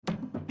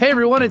Hey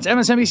everyone, it's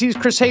MSNBC's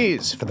Chris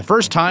Hayes. For the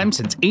first time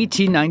since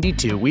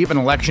 1892, we have an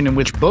election in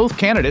which both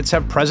candidates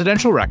have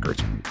presidential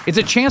records. It's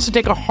a chance to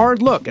take a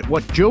hard look at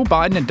what Joe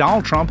Biden and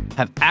Donald Trump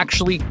have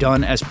actually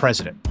done as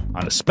president.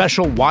 On a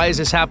special Why Is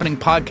This Happening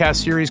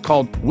podcast series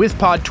called With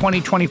Pod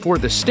 2024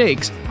 The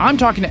Stakes, I'm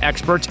talking to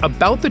experts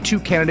about the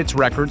two candidates'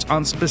 records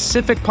on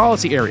specific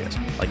policy areas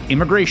like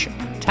immigration,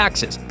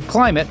 taxes,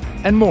 climate,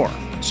 and more.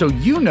 So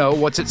you know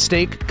what's at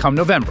stake come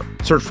November.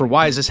 Search for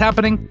Why Is This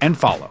Happening and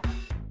follow.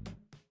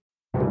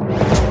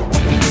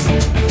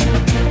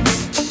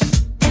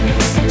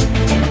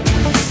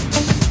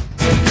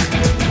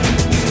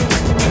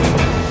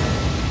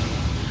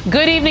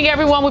 Good evening,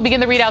 everyone. We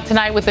begin the readout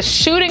tonight with a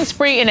shooting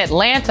spree in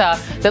Atlanta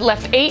that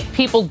left 8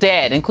 people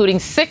dead, including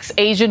 6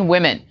 Asian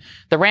women.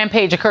 The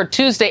rampage occurred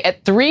Tuesday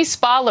at 3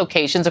 spa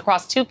locations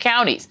across 2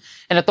 counties,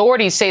 and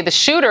authorities say the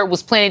shooter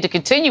was planning to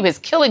continue his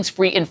killing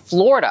spree in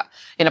Florida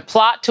in a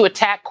plot to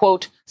attack,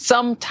 quote,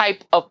 some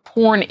type of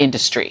porn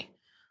industry.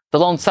 The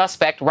lone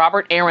suspect,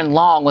 Robert Aaron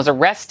Long, was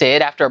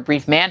arrested after a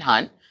brief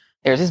manhunt.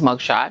 There's his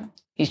mugshot.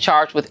 He's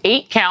charged with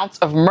 8 counts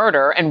of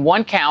murder and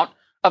 1 count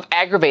of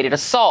aggravated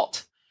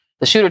assault.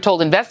 The shooter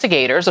told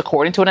investigators,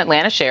 according to an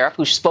Atlanta sheriff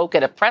who spoke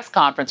at a press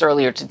conference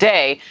earlier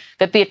today,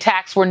 that the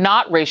attacks were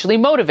not racially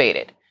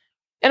motivated.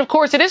 And of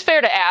course, it is fair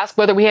to ask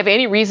whether we have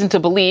any reason to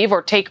believe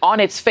or take on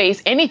its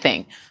face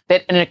anything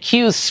that an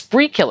accused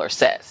spree killer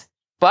says.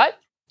 But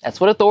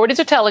that's what authorities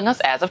are telling us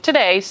as of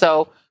today.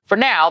 So for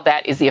now,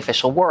 that is the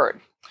official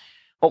word.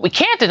 What we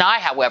can't deny,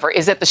 however,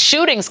 is that the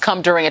shootings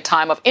come during a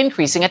time of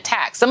increasing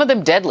attacks, some of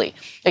them deadly,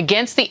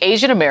 against the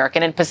Asian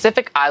American and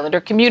Pacific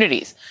Islander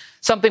communities.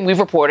 Something we've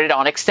reported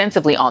on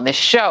extensively on this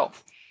show,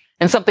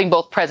 and something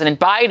both President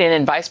Biden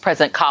and Vice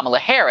President Kamala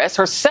Harris,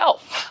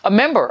 herself a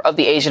member of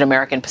the Asian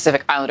American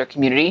Pacific Islander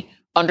community,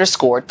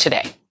 underscored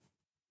today.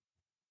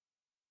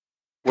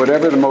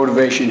 Whatever the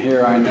motivation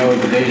here, I know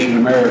that Asian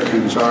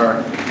Americans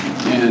are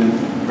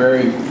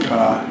very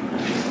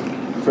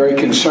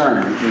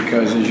concerned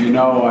because, as you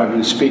know, I've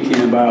been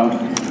speaking about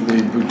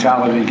the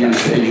brutality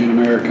against Asian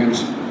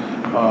Americans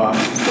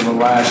for the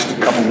last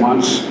couple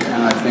months,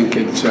 and I think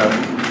it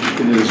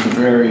is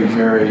very,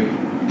 very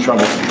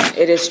troublesome.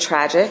 It is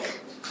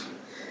tragic.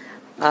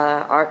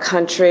 Our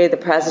country, the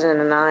president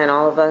and I and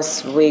all of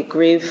us, we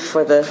grieve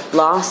for the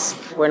loss.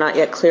 We're not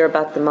yet clear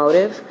about the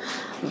motive.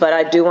 But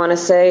I do want to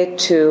say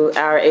to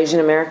our Asian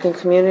American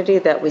community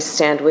that we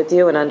stand with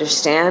you and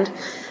understand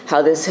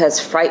how this has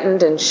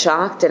frightened and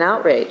shocked and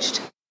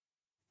outraged.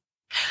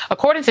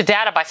 According to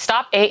data by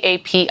Stop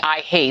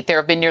AAPI Hate, there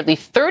have been nearly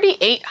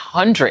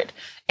 3,800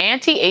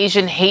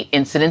 anti-Asian hate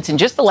incidents in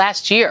just the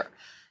last year.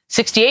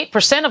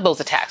 68% of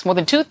those attacks, more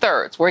than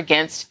 2/3, were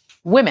against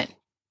women.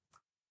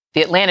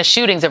 The Atlanta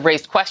shootings have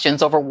raised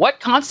questions over what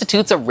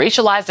constitutes a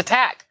racialized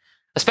attack,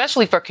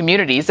 especially for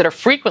communities that are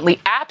frequently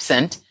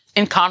absent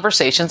in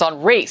conversations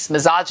on race,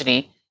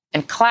 misogyny,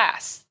 and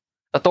class.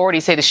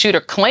 Authorities say the shooter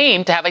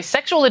claimed to have a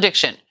sexual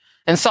addiction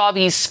and saw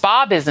these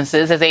spa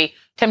businesses as a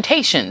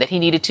temptation that he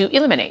needed to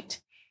eliminate,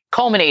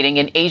 culminating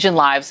in Asian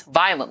lives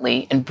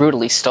violently and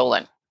brutally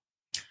stolen.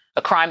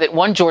 A crime that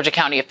one Georgia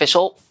County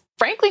official,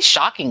 frankly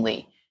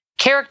shockingly,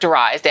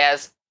 characterized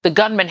as the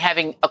gunman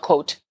having a,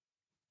 quote,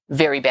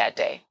 very bad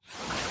day.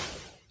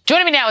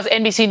 Joining me now is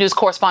NBC News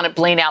correspondent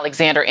Blaine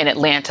Alexander in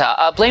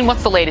Atlanta. Blaine,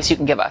 what's the latest you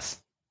can give us?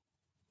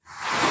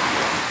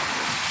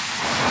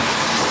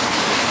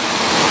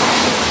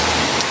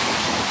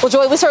 Well,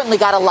 Joy, we certainly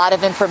got a lot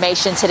of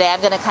information today.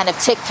 I'm going to kind of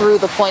tick through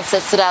the points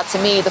that stood out to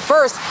me. The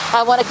first,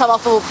 I want to come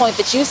off of a point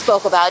that you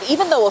spoke about.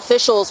 Even though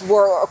officials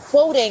were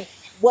quoting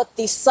what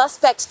the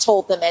suspect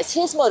told them as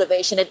his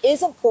motivation, it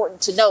is important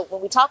to note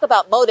when we talk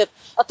about motive,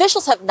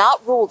 officials have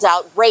not ruled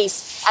out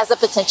race as a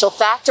potential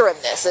factor in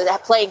this,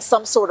 playing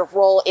some sort of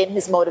role in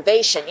his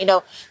motivation. You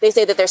know, they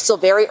say that they're still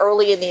very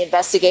early in the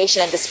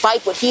investigation, and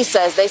despite what he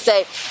says, they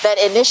say that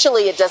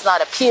initially it does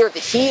not appear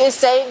that he is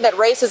saying that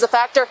race is a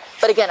factor,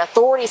 but again,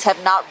 authorities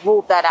have not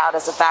ruled that out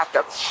as a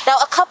factor. Now,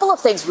 a couple of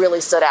things really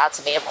stood out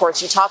to me. Of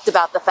course, you talked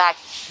about the fact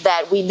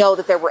that we know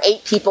that there were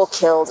 8 people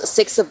killed,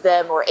 6 of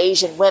them were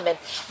Asian women,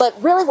 but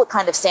really what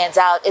kind of stands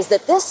out is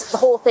that the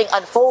whole thing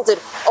unfolded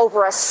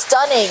over a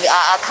stunning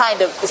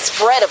kind of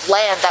spread of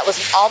land that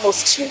was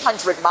almost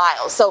 200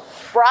 miles. So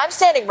where I'm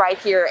standing right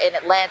here in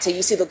Atlanta,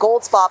 you see the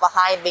Gold Spa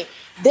behind me.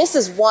 This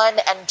is one,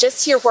 and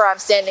just here where I'm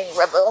standing,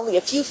 only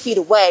a few feet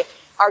away,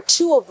 are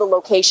 2 of the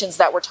locations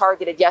that were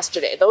targeted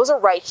yesterday. Those are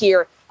right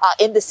here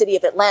in the city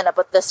of Atlanta,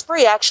 but the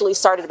spree actually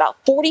started about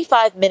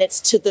 45 minutes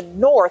to the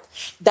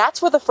north.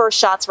 That's where the first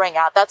shots rang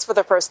out. That's where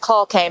the first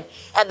call came,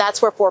 and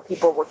that's where 4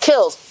 people were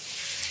killed.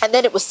 And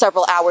then it was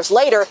several hours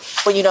later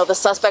when, you know, the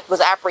suspect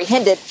was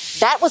apprehended.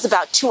 That was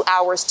about 2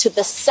 hours to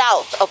the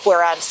south of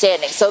where I'm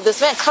standing. So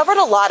this man covered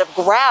a lot of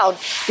ground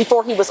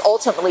before he was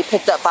ultimately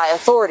picked up by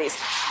authorities.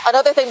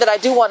 Another thing that I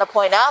do want to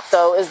point out,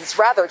 though, is it's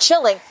rather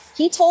chilling.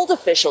 He told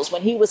officials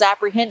when he was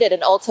apprehended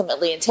and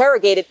ultimately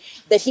interrogated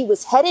that he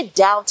was headed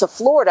down to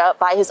Florida,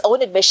 by his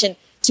own admission,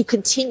 to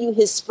continue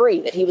his spree,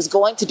 that he was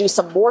going to do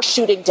some more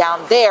shooting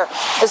down there.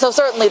 And so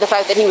certainly the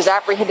fact that he was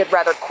apprehended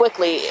rather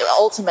quickly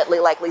ultimately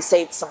likely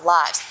saved some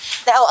lives.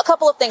 Now, a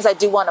couple of things I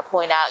do want to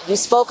point out. You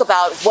spoke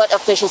about what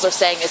officials are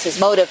saying is his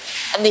motive,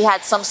 and he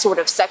had some sort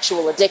of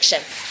sexual addiction.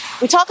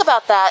 We talk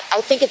about that.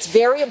 I think it's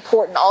very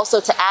important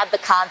also to add the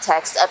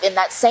context of, in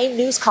that same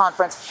news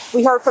conference,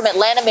 we heard from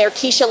Atlanta Mayor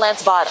Keisha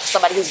Lance Bottoms,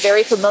 somebody who's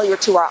very familiar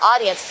to our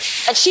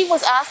audience, and she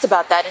was asked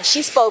about that, and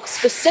she spoke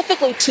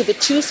specifically to the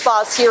two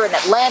spas here in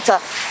Atlanta,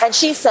 and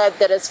she said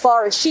that as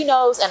far as she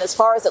knows and as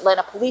far as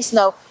Atlanta police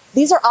know,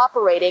 these are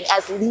operating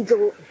as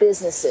legal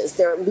businesses.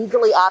 They're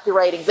legally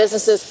operating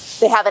businesses.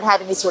 They haven't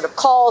had any sort of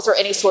calls or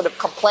any sort of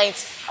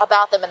complaints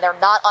about them, and they're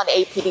not on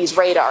APD's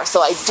radar.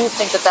 So I do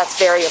think that that's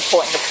very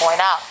important to point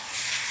out.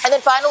 And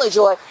then finally,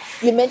 Joy,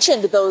 you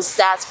mentioned those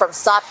stats from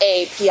Stop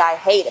AAPI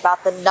Hate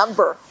about the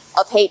number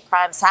of hate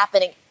crimes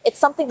happening. It's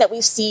something that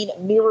we've seen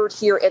mirrored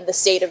here in the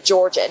state of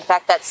Georgia. In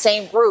fact, that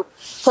same group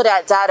put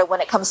out data when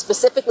it comes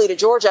specifically to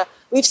Georgia.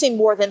 We've seen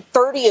more than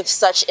 30 of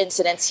such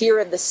incidents here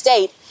in the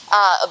state,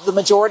 the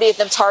majority of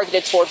them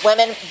targeted toward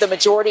women, the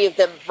majority of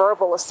them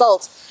verbal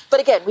assaults. But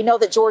again, we know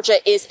that Georgia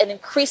is an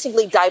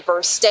increasingly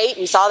diverse state.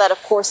 We saw that,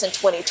 of course, in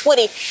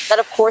 2020. That,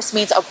 of course,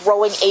 means a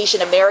growing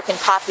Asian American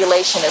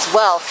population as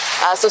well.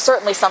 So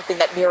certainly something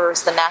that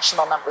mirrors the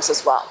national numbers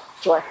as well.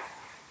 Joy.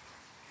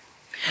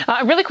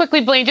 Really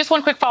quickly, Blaine, just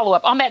one quick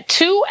follow-up. On that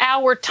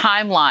 2-hour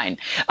timeline,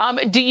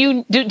 do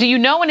you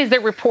know, and is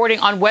there reporting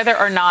on whether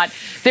or not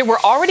there were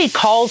already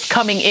calls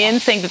coming in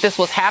saying that this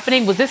was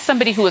happening? Was this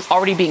somebody who was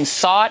already being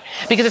sought?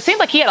 Because it seemed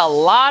like he had a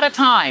lot of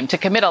time to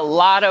commit a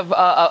lot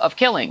of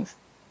killings.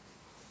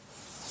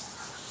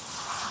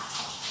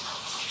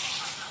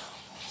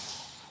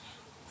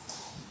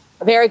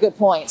 A very good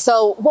point.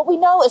 So what we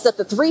know is that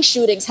the 3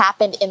 shootings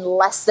happened in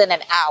less than an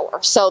hour.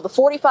 So the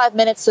 45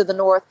 minutes to the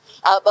north,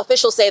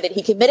 officials say that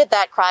he committed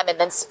that crime and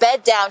then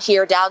sped down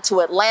here, down to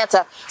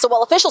Atlanta. So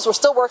while officials were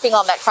still working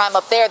on that crime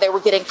up there, they were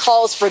getting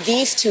calls for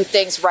these 2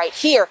 things right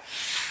here.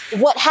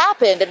 What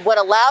happened and what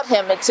allowed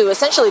him to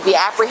essentially be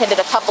apprehended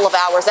a couple of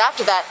hours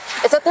after that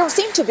is that there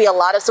seemed to be a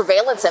lot of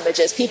surveillance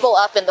images. People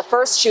up in the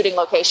first shooting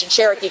location,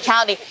 Cherokee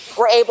County,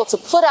 were able to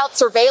put out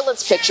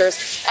surveillance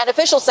pictures, and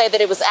officials say that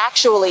it was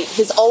actually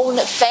his own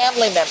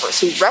family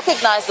members who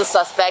recognized the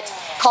suspect,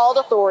 called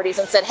authorities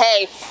and said,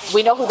 hey,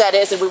 we know who that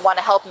is and we want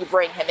to help you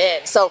bring him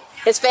in. So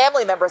his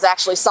family members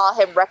actually saw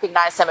him,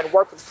 recognized him, and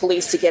worked with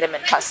police to get him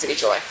in custody,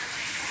 Joy.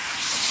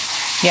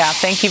 Yeah,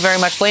 thank you very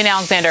much, Blaine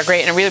Alexander.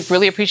 Great. And I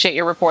really appreciate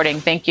your reporting.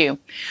 Thank you.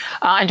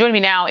 And joining me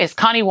now is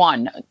Connie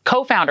Won,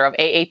 co-founder of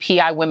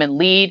AAPI Women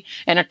Lead,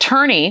 an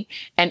attorney,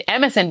 and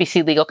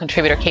MSNBC legal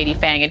contributor, Katie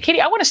Phang. And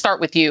Katie, I want to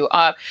start with you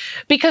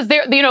because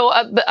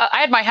I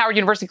had my Howard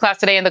University class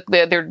today, and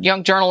they're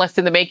young journalists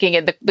in the making.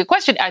 And the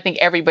question I think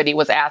everybody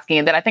was asking,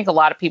 and that I think a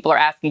lot of people are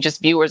asking,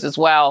 just viewers as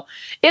well,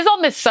 is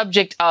on this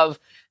subject of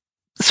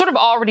sort of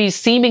already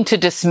seeming to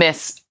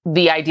dismiss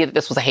the idea that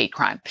this was a hate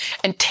crime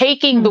and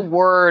taking the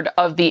word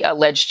of the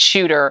alleged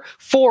shooter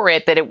for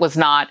it, that it was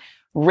not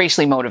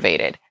racially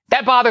motivated.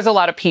 That bothers a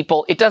lot of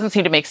people. It doesn't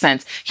seem to make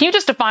sense. Can you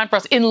just define for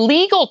us in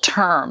legal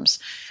terms?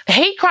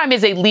 Hate crime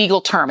is a legal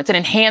term. It's an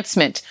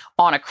enhancement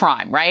on a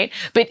crime, right?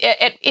 But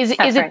is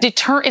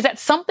that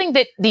something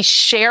that the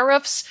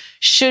sheriffs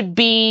should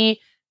be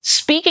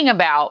speaking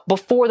about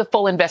before the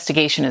full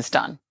investigation is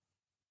done?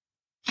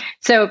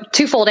 So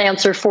twofold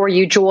answer for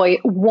you, Joy.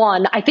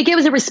 One, I think it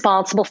was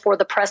irresponsible for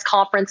the press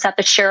conference that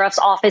the sheriff's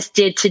office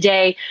did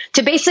today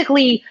to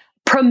basically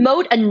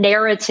promote a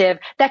narrative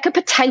that could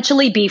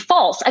potentially be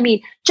false. I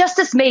mean,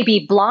 justice may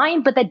be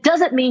blind, but that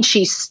doesn't mean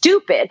she's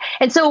stupid.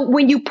 And so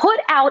when you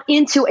put out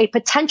into a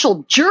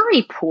potential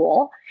jury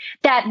pool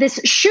that this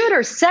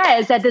shooter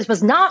says that this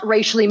was not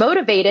racially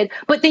motivated,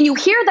 but then you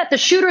hear that the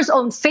shooter's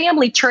own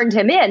family turned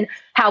him in,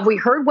 have we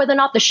heard whether or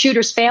not the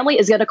shooter's family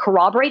is going to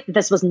corroborate that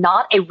this was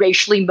not a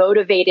racially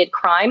motivated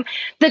crime?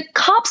 The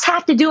cops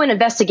have to do an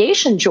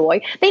investigation,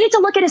 Joy. They need to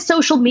look at his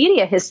social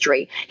media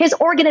history, his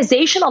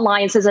organization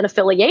alliances and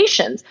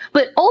affiliations.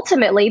 But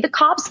ultimately, the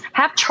cops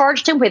have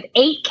charged him with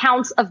 8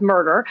 counts of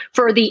murder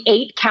for the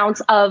 8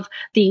 counts of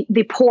the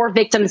poor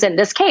victims in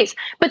this case.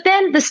 But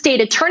then the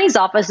state attorney's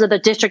office or the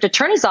district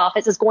attorney's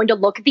office is going to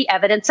look at the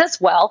evidence as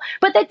well.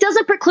 But that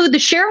doesn't preclude the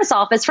sheriff's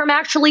office from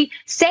actually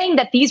saying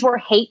that these were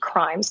hate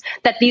crimes,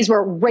 that these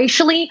were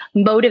racially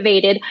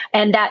motivated,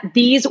 and that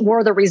these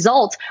were the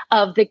result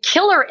of the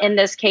killer in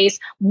this case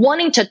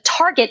wanting to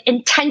target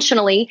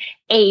intentionally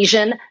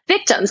Asian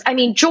victims. I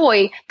mean,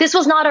 Joy, this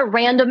was not a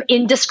random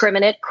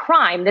indiscriminate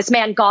crime. This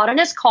man got in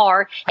his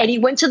car and he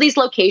went to these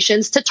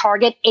locations to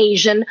target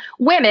Asian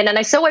women.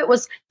 And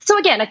so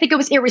again, I think it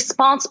was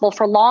irresponsible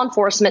for law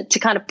enforcement to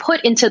kind of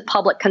put into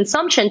public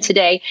consumption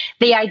today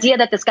the idea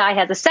that this guy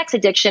has a sex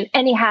addiction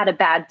and he had a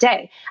bad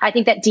day. I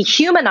think that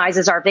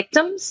dehumanizes our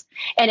victims,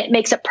 and it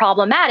makes it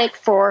problematic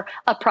for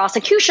a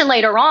prosecution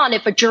later on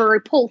if a jury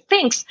pool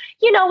thinks,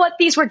 you know what,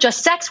 these were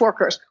just sex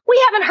workers.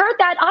 We haven't heard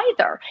that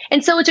either.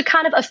 And so to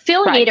kind of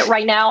affiliate it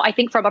right now, I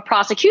think from a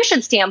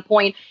prosecution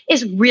standpoint,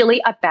 is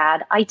really a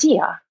bad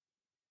idea.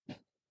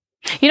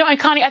 And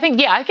Connie,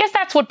 I guess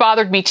that's what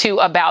bothered me too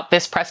about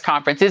this press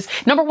conference is,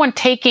 number one,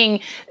 taking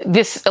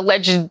this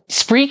alleged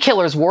spree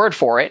killer's word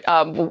for it,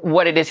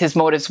 what it is his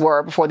motives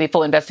were before the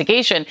full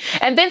investigation,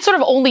 and then sort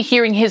of only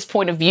hearing his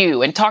point of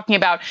view and talking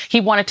about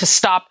he wanted to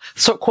stop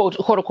quote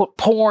unquote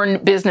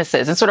porn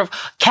businesses and sort of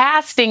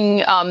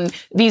casting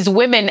these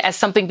women as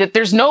something that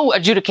there's no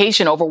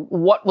adjudication over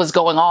what was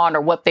going on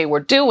or what they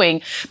were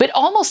doing, but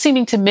almost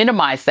seeming to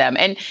minimize them.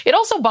 And it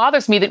also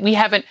bothers me that we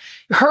haven't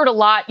heard a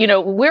lot,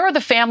 where are the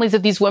families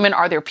of these women?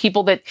 Are there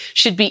people that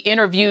should be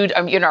interviewed?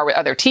 Are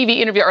there TV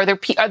interviews?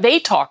 Are they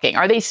talking?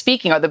 Are they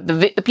speaking? Are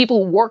the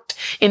people who worked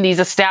in these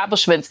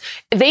establishments?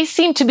 They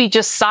seem to be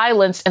just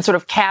silenced and sort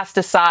of cast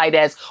aside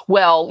as,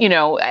 well,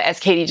 as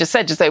Katie just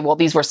said, well,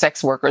 these were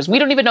sex workers. We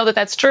don't even know that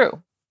that's true.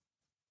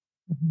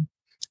 Mm-hmm.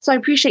 So I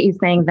appreciate you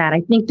saying that.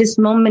 I think this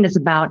moment is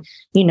about,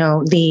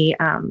 the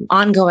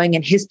ongoing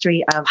and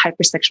history of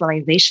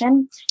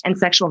hypersexualization and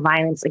sexual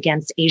violence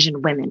against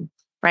Asian women.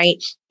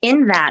 Right?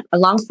 In that,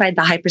 alongside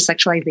the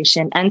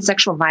hypersexualization and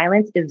sexual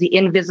violence is the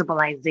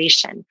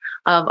invisibilization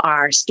of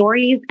our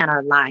stories and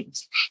our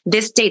lives.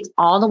 This dates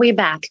all the way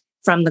back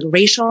from the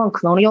racial and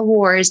colonial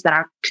wars that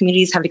our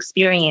communities have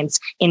experienced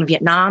in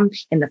Vietnam,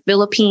 in the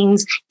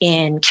Philippines,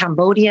 in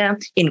Cambodia,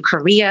 in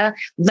Korea.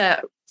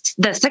 The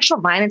sexual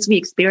violence we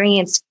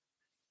experienced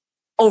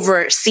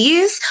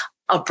overseas,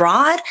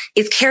 abroad,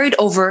 is carried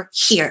over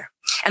here.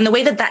 And the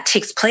way that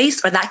takes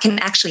place, or that can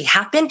actually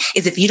happen,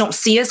 is if you don't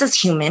see us as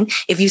human,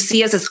 if you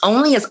see us as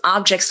only as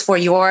objects for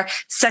your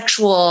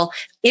sexual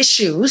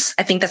issues,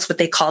 I think that's what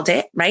they called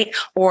it, right?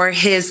 Or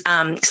his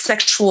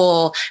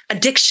sexual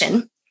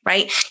addiction,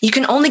 right? You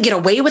can only get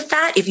away with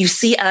that if you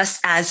see us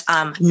as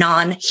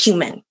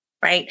non-human.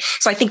 Right.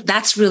 So I think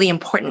that's really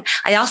important.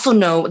 I also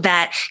know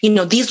that,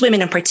 these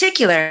women in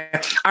particular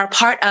are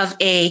part of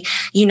a,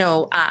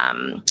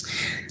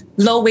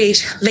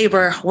 low-wage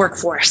labor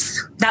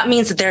workforce. That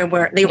means that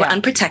they were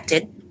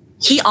unprotected.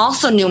 He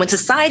also knew, and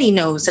society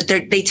knows, that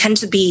they tend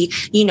to be,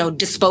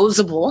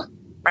 disposable,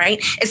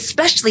 right?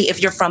 Especially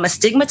if you're from a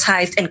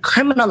stigmatized and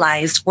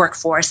criminalized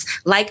workforce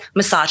like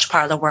massage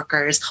parlor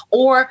workers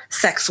or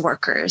sex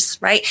workers,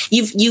 right?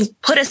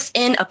 You've put us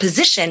in a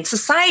position,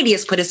 society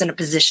has put us in a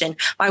position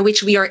by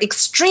which we are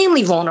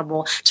extremely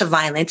vulnerable to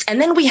violence.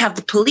 And then we have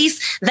the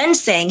police then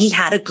saying he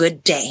had a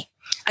good day.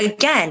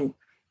 Again,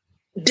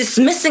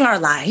 dismissing our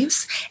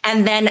lives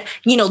and then,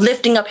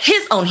 lifting up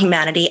his own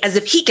humanity as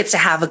if he gets to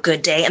have a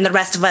good day and the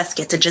rest of us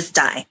get to just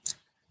die.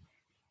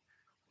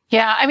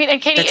 Yeah, I mean, and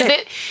Katie,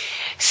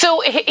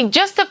 so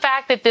just the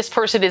fact that this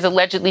person is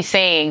allegedly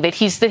saying that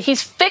he's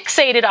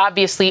fixated,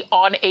 obviously,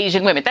 on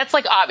Asian women, that's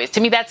like obvious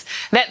to me. That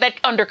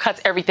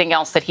undercuts everything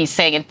else that he's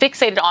saying, and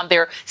fixated on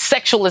their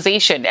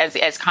sexualization,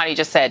 as Connie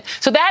just said.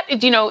 So that,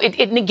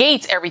 it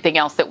negates everything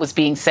else that was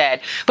being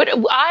said. But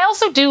I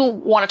also do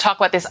want to talk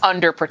about this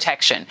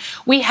underprotection.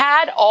 We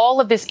had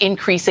all of this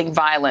increasing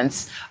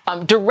violence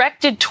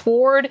directed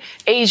toward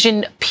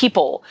Asian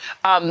people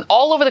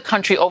all over the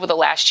country over the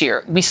last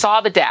year. We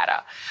saw the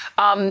data.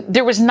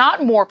 There was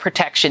not more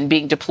protection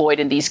being deployed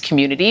in these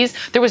communities.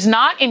 There was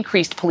not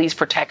increased police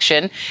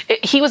protection.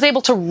 He was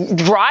able to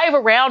drive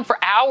around for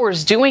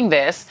hours doing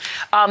this.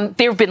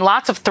 There have been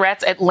lots of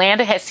threats.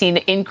 Atlanta has seen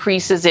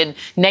increases in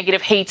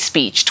negative hate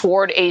speech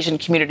toward Asian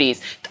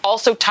communities,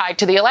 also tied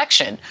to the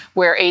election,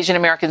 where Asian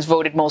Americans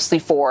voted mostly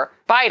for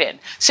Biden.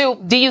 So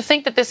do you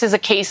think that this is a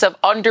case of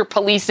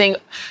under-policing,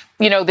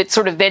 that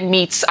sort of then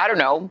meets, I don't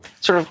know,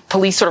 sort of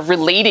police sort of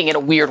relating in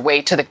a weird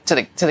way to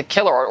the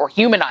killer, or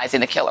humanizing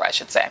the killer, I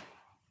should say?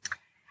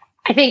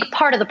 I think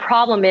part of the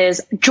problem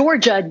is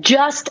Georgia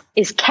just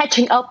is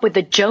catching up with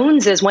the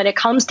Joneses when it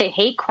comes to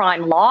hate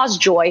crime laws,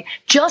 Joy.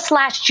 Just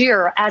last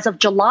year, as of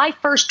July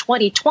 1st,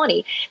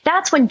 2020,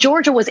 that's when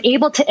Georgia was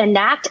able to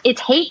enact its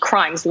hate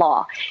crimes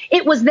law.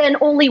 It was then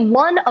only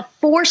one of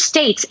 4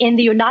 states in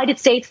the United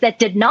States that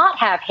did not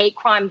have hate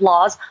crime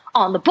laws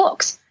on the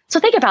books. So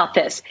think about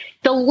this.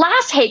 The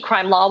last hate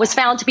crime law was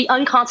found to be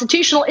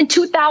unconstitutional in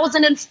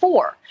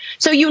 2004.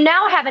 So you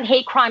now have a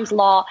hate crimes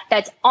law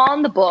that's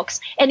on the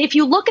books. And if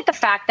you look at the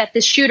fact that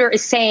the shooter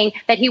is saying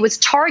that he was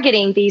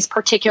targeting these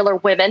particular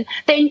women,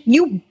 then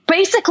you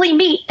basically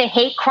meet the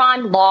hate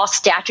crime law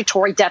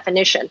statutory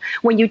definition.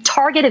 When you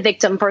target a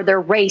victim for their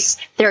race,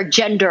 their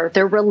gender,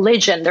 their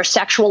religion, their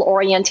sexual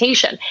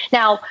orientation.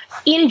 Now,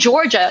 in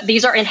Georgia,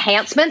 these are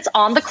enhancements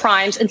on the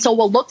crimes. And so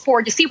we'll look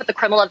forward to see what the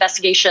criminal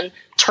investigation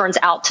turns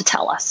out to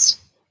tell us.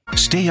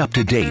 Stay up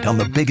to date on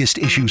the biggest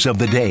issues of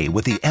the day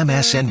with the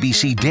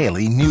MSNBC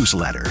Daily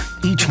newsletter.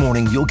 Each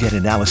morning, you'll get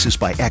analysis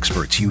by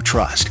experts you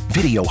trust,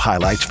 video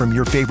highlights from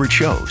your favorite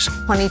shows.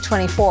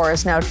 2024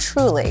 is now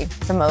truly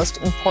the most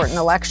important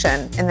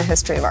election in the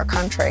history of our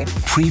country.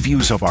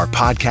 Previews of our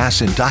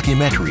podcasts and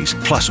documentaries,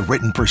 plus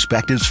written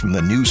perspectives from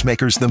the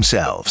newsmakers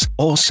themselves,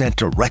 all sent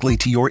directly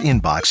to your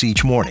inbox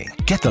each morning.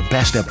 Get the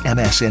best of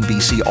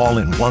MSNBC all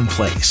in one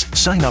place.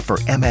 Sign up for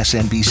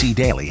MSNBC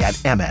Daily at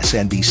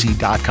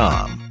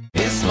msnbc.com.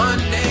 It's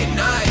Monday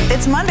night.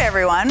 It's Monday,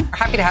 everyone.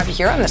 Happy to have you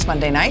here on this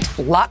Monday night.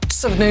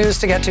 Lots of news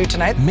to get to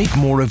tonight. Make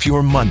more of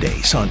your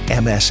Mondays on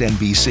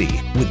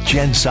MSNBC with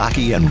Jen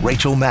Psaki and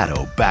Rachel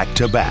Maddow back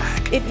to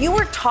back. If you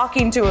were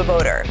talking to a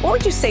voter, what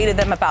would you say to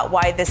them about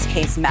why this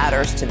case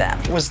matters to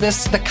them? Was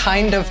this the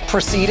kind of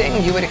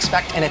proceeding you would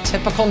expect in a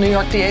typical New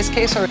York DA's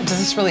case, or does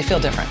this really feel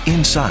different?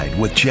 Inside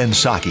with Jen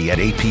Psaki at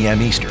 8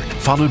 p.m. Eastern,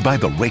 followed by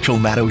The Rachel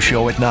Maddow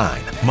Show at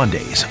 9,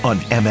 Mondays on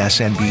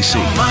MSNBC.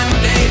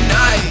 Monday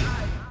night.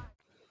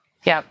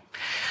 Yeah.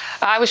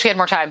 I wish we had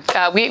more time.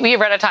 We have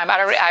run out of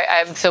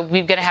time. So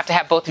we're going to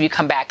have both of you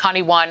come back.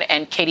 Connie One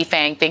and Katie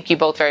Phang, thank you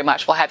both very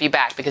much. We'll have you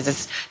back because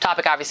this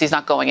topic obviously is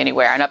not going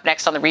anywhere. And up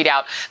next on the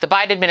readout, the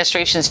Biden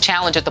administration's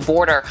challenge at the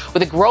border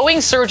with a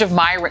growing surge of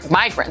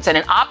migrants and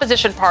an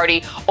opposition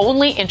party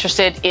only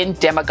interested in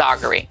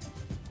demagoguery.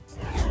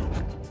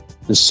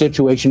 The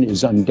situation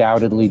is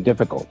undoubtedly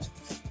difficult.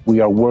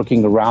 We are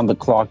working around the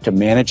clock to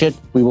manage it.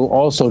 We will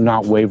also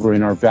not waver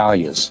in our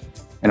values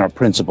and our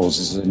principles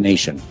as a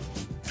nation.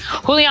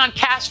 Julian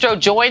Castro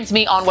joins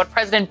me on what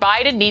President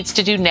Biden needs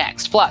to do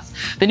next. Plus,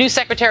 the new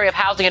Secretary of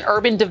Housing and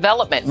Urban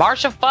Development,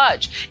 Marcia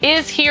Fudge,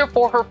 is here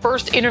for her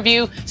first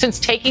interview since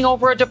taking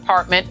over a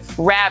department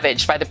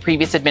ravaged by the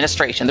previous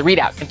administration. The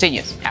readout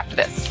continues after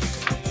this.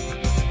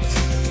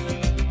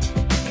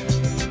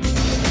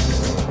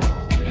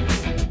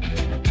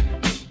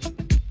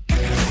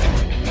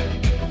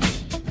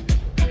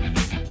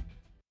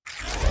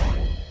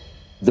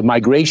 The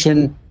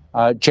migration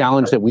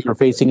challenge that we are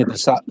facing at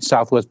the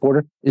southwest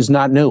border is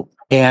not new.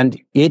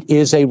 And it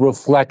is a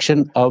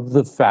reflection of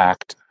the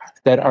fact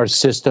that our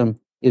system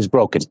is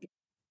broken.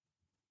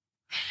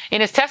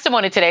 In his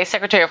testimony today,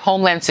 Secretary of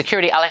Homeland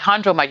Security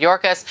Alejandro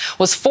Mayorkas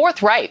was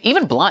forthright,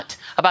 even blunt,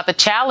 about the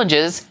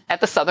challenges at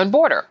the southern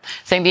border,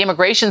 saying the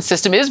immigration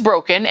system is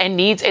broken and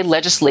needs a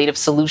legislative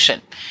solution.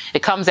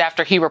 It comes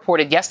after he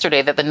reported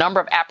yesterday that the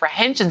number of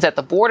apprehensions at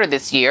the border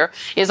this year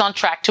is on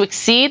track to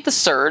exceed the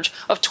surge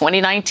of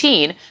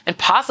 2019 and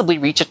possibly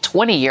reach a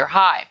 20-year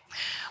high.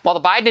 While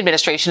the Biden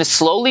administration is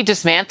slowly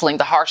dismantling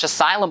the harsh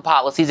asylum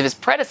policies of his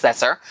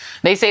predecessor,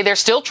 they say they're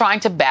still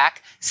turning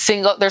back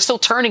single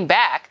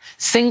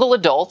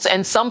adults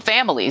and some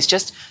families,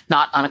 just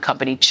not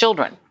unaccompanied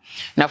children.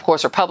 Now, of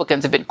course,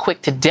 Republicans have been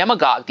quick to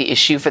demagogue the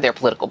issue for their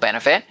political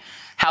benefit.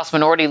 House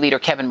Minority Leader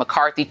Kevin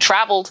McCarthy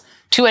traveled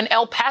to an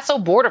El Paso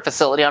border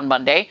facility on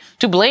Monday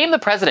to blame the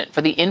president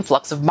for the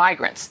influx of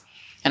migrants.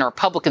 And a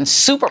Republican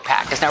super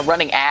PAC is now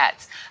running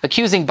ads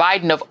accusing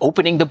Biden of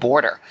opening the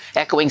border,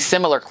 echoing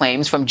similar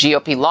claims from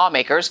GOP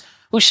lawmakers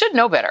who should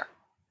know better.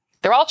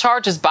 They're all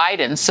charges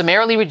Biden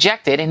summarily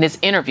rejected in his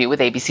interview with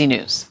ABC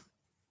News.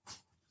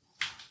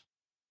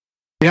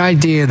 The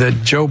idea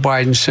that Joe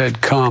Biden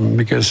said come,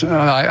 because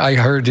I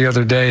heard the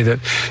other day that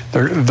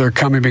they're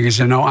coming because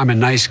they know I'm a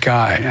nice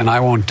guy and I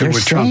won't do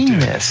what Trump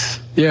did. This.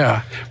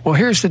 Yeah. Well,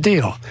 here's the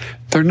deal.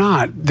 They're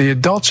not. The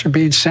adults are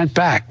being sent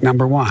back,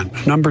 number one.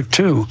 Number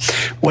two,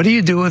 what do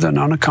you do with an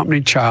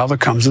unaccompanied child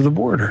that comes to the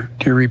border?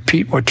 Do you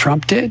repeat what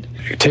Trump did?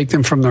 You take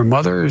them from their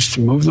mothers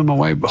to move them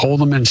away, hold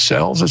them in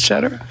cells,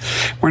 etc.?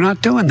 We're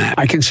not doing that.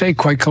 I can say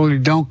quite clearly,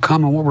 don't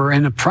come. And what we're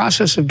in the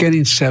process of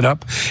getting set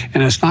up,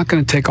 and it's not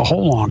going to take a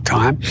whole long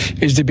time,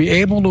 is to be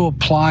able to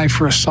apply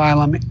for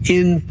asylum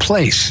in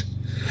place.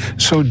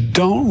 So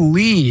don't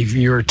leave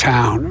your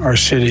town or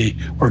city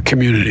or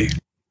community.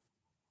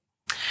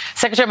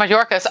 Secretary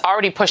Mayorkas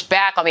already pushed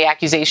back on the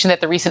accusation that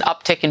the recent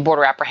uptick in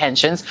border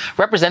apprehensions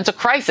represents a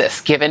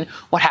crisis, given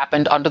what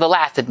happened under the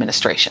last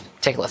administration.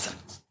 Take a listen.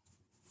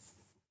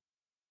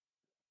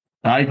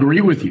 I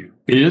agree with you.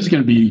 It is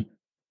going to be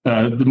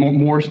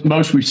the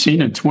most we've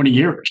seen in 20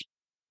 years.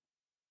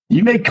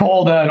 You may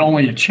call that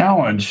only a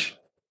challenge,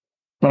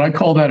 but I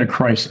call that a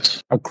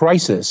crisis. A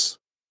crisis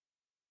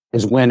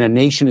is when a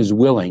nation is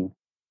willing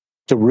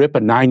to rip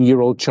a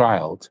 9-year-old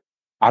child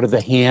out of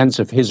the hands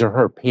of his or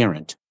her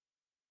parent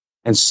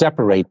and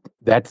separate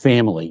that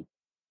family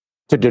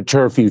to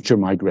deter future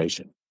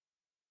migration.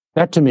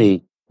 That, to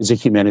me, is a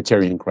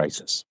humanitarian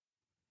crisis.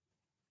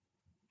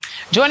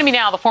 Joining me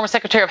now, the former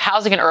Secretary of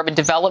Housing and Urban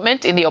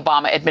Development in the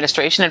Obama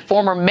administration and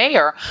former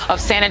mayor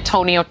of San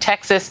Antonio,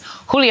 Texas,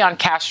 Julian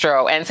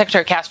Castro. And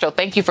Secretary Castro,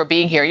 thank you for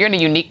being here. You're in a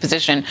unique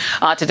position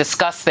to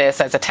discuss this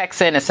as a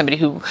Texan, as somebody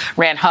who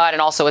ran HUD,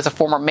 and also as a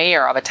former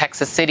mayor of a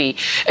Texas city.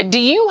 Do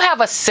you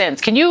have a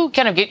sense, can you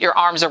kind of get your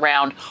arms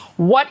around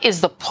what is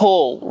the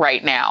pull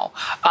right now?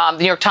 The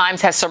New York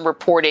Times has some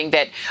reporting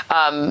that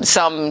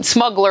some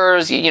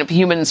smugglers,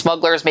 human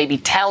smugglers may be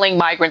telling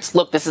migrants,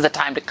 look, this is the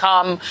time to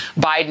come.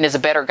 Biden is a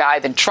better guy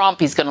than Trump.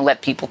 He's going to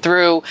let people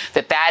through,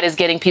 that is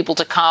getting people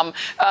to come.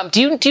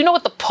 Do you know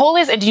what the pull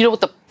is? And do you know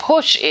what the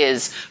push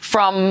is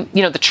from,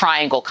 the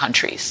triangle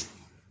countries?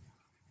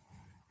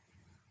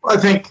 I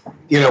think,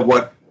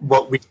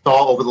 what we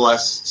saw over the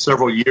last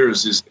several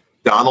years is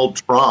Donald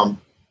Trump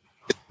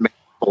is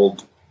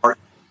told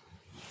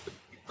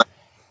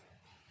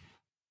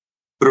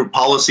through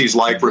policies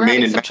like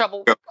remain in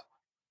Mexico. There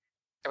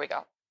we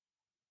go.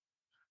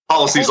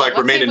 policies like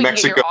remain in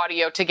Mexico. Get your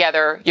audio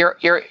together.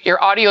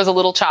 Your audio is a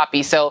little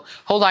choppy. So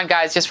hold on,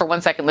 guys, just for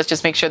 1 second. Let's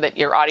just make sure that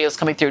your audio is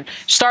coming through.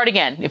 Start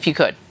again, if you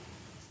could.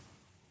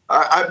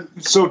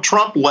 So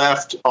Trump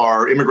left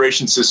our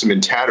immigration system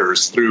in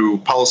tatters through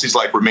policies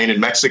like remain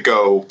in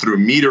Mexico, through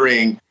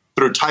metering,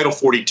 through Title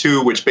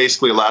 42, which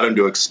basically allowed him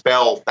to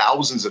expel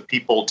thousands of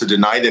people, to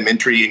deny them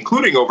entry,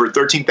 including over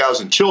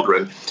 13,000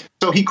 children.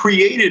 So he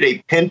created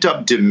a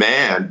pent-up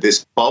demand,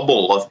 this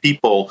bubble of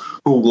people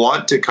who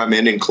want to come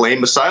in and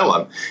claim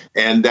asylum.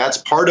 And that's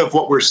part of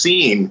what we're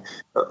seeing.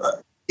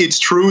 It's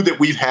true that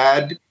we've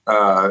had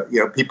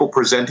people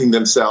presenting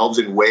themselves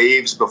in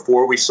waves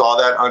before. We saw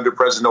that under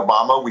President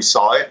Obama. We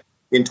saw it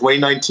in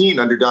 2019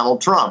 under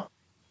Donald Trump.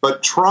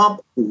 But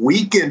Trump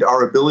weakened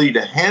our ability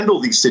to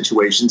handle these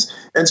situations.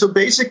 And so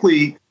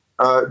basically,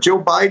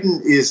 Joe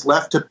Biden is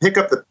left to pick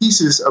up the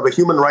pieces of a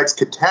human rights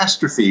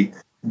catastrophe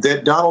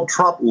that Donald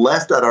Trump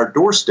left at our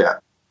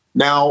doorstep.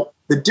 Now,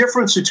 the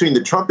difference between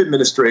the Trump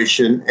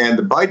administration and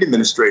the Biden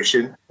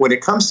administration when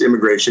it comes to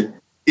immigration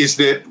is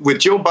that with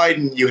Joe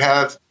Biden, you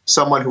have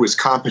someone who is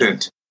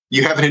competent.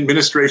 You have an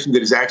administration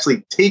that is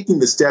actually taking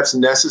the steps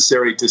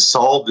necessary to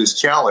solve this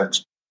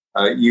challenge.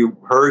 You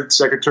heard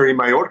Secretary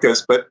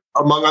Mayorkas, but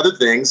among other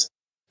things,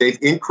 they've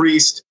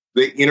increased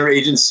the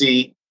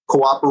interagency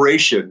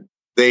cooperation.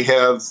 They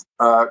have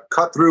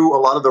cut through a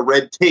lot of the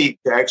red tape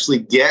to actually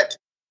get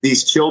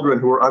these children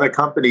who are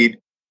unaccompanied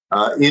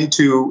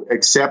into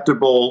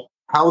acceptable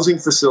housing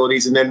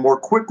facilities, and then more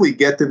quickly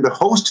get them to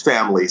host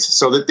families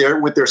so that they're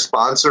with their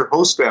sponsor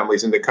host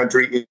families in the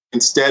country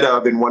instead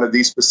of in one of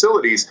these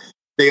facilities.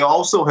 They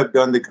also have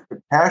done the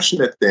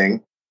compassionate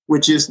thing,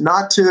 which is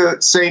not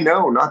to say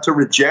no, not to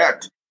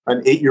reject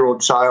an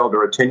 8-year-old child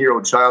or a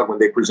 10-year-old child when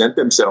they present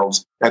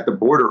themselves at the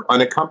border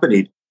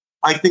unaccompanied.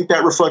 I think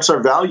that reflects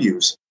our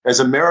values as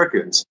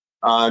Americans.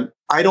 I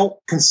don't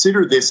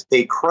consider this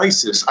a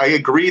crisis. I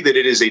agree that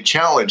it is a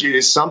challenge. It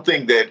is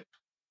something that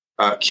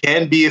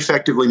can be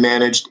effectively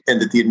managed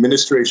and that the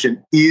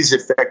administration is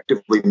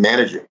effectively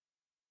managing.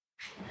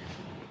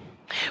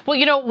 Well,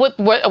 you know,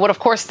 what of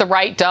course the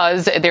right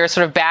does, they're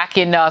sort of back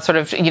in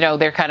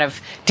their kind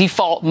of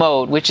default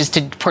mode, which is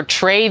to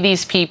portray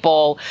these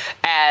people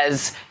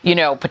as,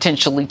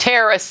 potentially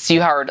terrorists.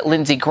 You heard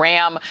Lindsey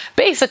Graham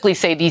basically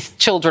say these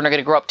children are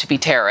going to grow up to be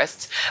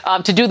terrorists,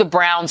 to do the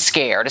brown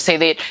scare, to say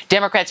that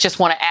Democrats just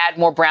want to add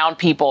more brown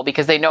people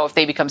because they know if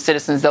they become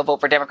citizens, they'll vote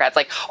for Democrats.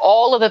 Like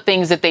all of the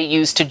things that they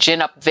use to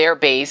gin up their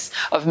base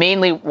of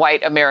mainly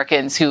white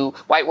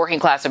working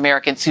class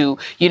Americans who,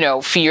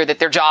 fear that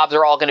their jobs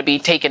are all going to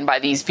be taken by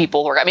these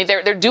people.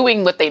 They're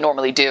doing what they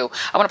normally do.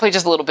 I want to play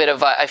just a little bit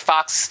of a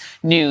Fox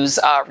News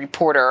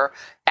reporter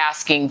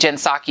asking Jen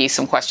Psaki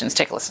some questions.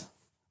 Take a listen.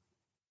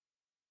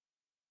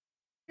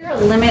 Is there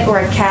a limit or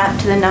a cap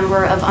to the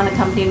number of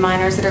unaccompanied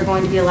minors that are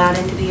going to be allowed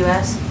into the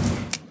U.S.?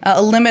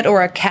 A limit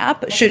or a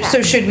cap? Should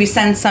we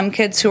send some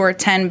kids who are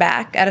 10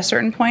 back at a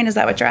certain point? Is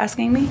that what you're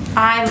asking me?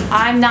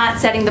 I'm not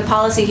setting the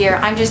policy here.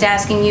 I'm just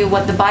asking you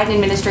what the Biden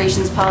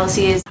administration's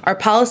policy is. Our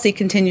policy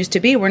continues to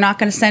be we're not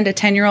going to send a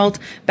 10-year-old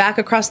back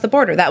across the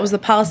border. That was the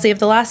policy of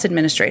the last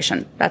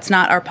administration. That's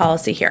not our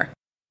policy here.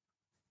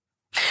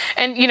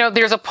 And,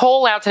 there's a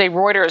poll out today.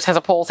 Reuters has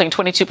a poll saying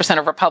 22%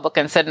 of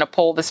Republicans said in a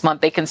poll this month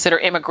they consider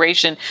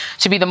immigration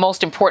to be the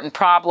most important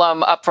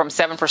problem, up from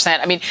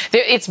 7%.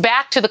 It's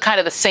back to the kind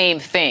of the same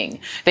thing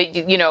that,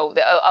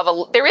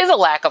 there is a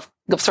lack of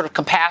sort of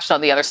compassion on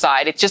the other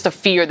side. It's just a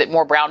fear that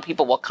more brown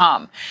people will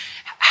come.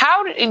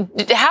 How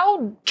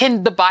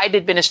can the Biden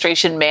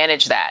administration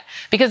manage that?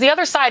 Because the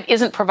other side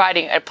isn't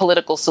providing a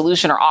political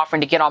solution or offering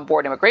to get on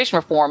board immigration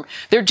reform.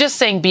 They're just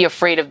saying be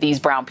afraid of these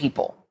brown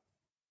people.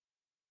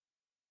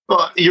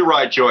 Well, you're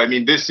right, Joe.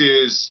 This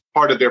is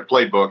part of their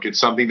playbook. It's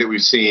something that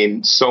we've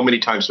seen so many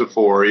times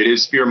before. It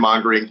is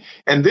fear-mongering.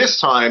 And this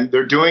time,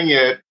 they're doing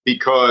it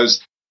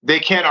because they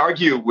can't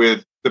argue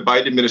with the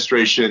Biden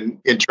administration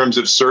in terms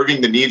of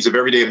serving the needs of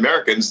everyday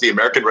Americans. The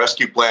American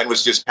Rescue Plan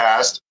was just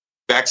passed.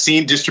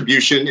 Vaccine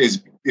distribution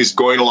is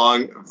going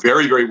along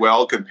very, very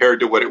well compared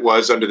to what it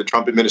was under the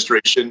Trump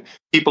administration.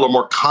 People are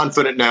more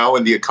confident now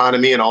in the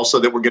economy and also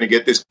that we're going to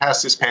get this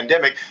past this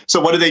pandemic.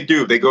 So what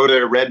do? They go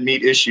to a red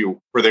meat issue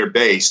for their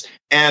base,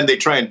 and they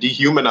try and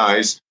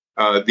dehumanize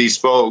these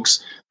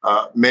folks.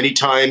 Many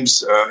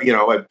times, a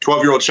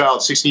 12-year-old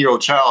child,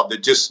 16-year-old child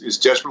that just is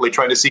desperately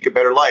trying to seek a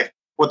better life.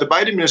 What the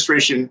Biden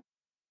administration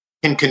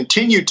can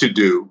continue to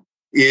do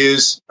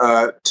is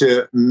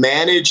to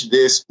manage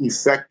this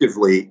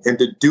effectively and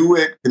to do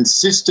it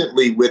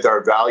consistently with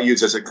our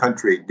values as a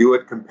country, do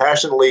it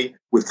compassionately,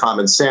 with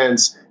common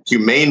sense,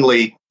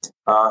 humanely.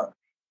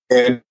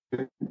 And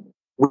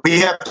we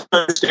have to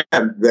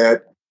understand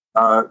that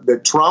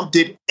Trump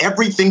did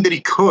everything that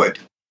he could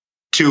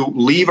to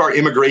leave our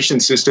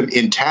immigration system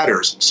in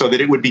tatters so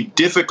that it would be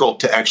difficult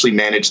to actually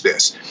manage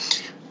this.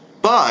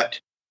 But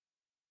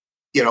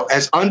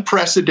as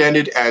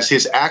unprecedented as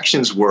his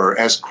actions were,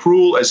 as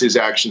cruel as his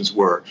actions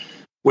were,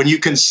 when you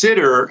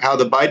consider how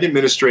the Biden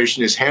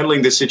administration is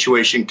handling this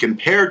situation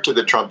compared to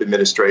the Trump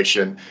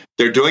administration,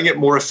 they're doing it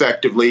more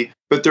effectively.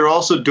 but they're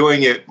also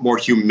doing it more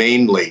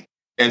humanely.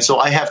 And so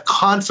I have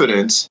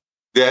confidence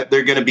that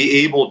they're going to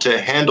be able to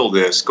handle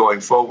this going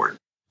forward.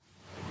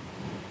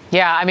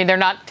 Yeah, I mean, they're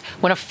not,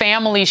 when a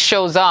family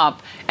shows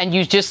up and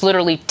you just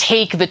literally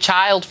take the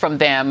child from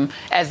them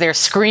as they're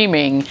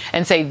screaming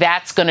and say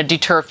that's going to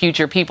deter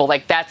future people,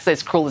 like that's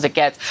as cruel as it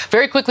gets.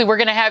 Very quickly, we're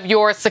going to have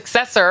your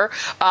successor,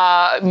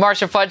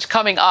 Marcia Fudge,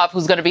 coming up,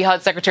 who's going to be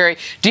HUD Secretary.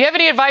 Do you have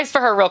any advice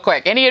for her real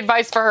quick? Any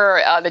advice for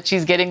her that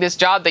she's getting this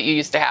job that you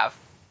used to have?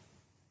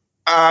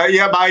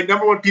 Yeah, my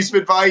number one piece of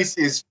advice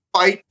is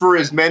fight for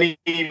as many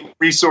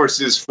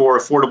resources for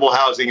affordable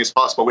housing as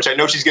possible, which I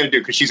know she's going to do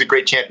because she's a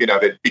great champion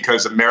of it,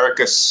 because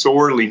America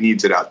sorely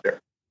needs it out there.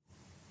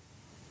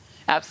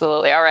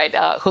 Absolutely. All right.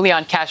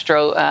 Julian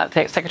Castro,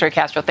 Secretary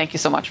Castro, thank you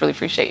so much. Really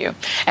appreciate you.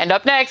 And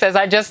up next, as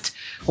I just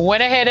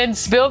went ahead and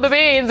spilled the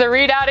beans, a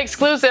ReadOut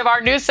exclusive, our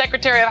new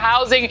Secretary of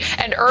Housing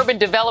and Urban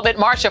Development,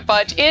 Marcia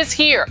Fudge, is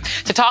here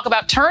to talk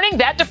about turning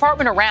that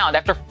department around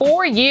after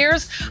 4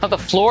 years of the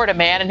Florida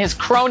man and his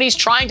cronies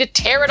trying to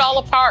tear it all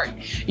apart.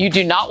 You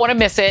do not want to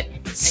miss it.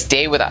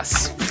 Stay with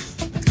us.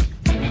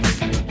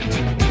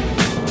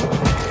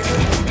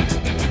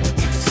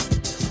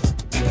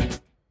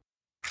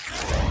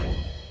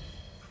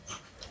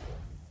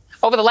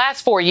 Over the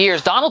last 4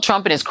 years, Donald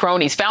Trump and his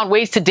cronies found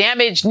ways to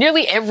damage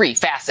nearly every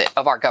facet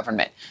of our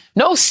government.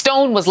 No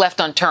stone was left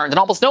unturned, and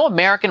almost no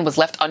American was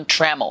left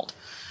untrammeled.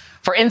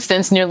 For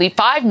instance, nearly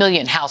 5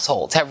 million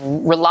households have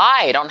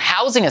relied on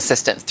housing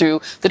assistance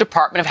through the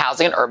Department of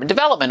Housing and Urban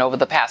Development over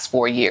the past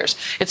 4 years.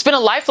 It's been a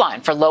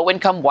lifeline for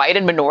low-income white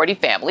and minority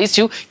families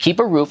to keep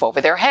a roof over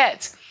their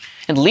heads.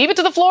 And leave it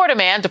to the Florida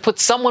man to put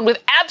someone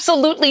with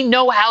absolutely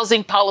no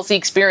housing policy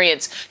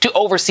experience to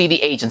oversee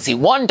the agency.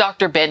 One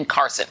Dr. Ben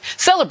Carson,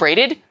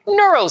 celebrated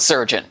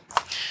neurosurgeon.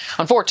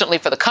 Unfortunately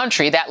for the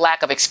country, that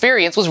lack of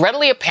experience was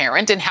readily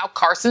apparent in how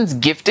Carson's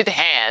gifted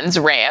hands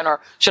ran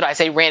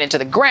into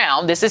the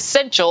ground, this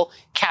essential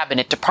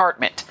cabinet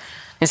department.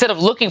 Instead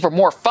of looking for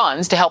more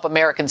funds to help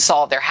Americans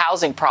solve their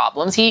housing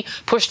problems, he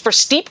pushed for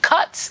steep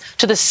cuts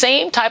to the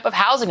same type of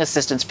housing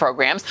assistance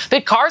programs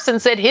that Carson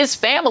said his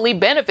family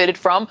benefited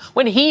from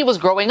when he was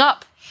growing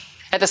up.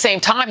 At the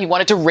same time, he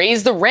wanted to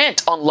raise the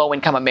rent on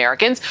low-income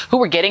Americans who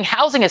were getting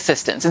housing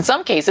assistance, in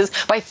some cases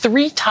by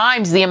 3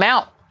 times the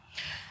amount.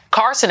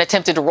 Carson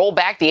attempted to roll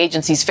back the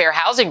agency's fair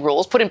housing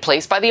rules put in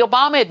place by the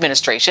Obama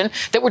administration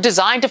that were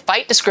designed to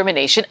fight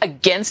discrimination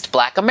against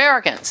Black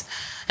Americans.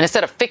 And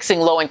instead of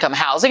fixing low-income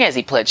housing, as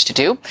he pledged to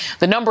do,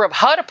 the number of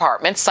HUD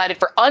apartments cited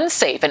for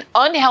unsafe and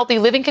unhealthy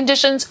living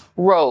conditions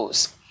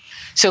rose.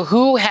 So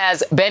who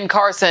has Ben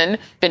Carson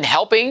been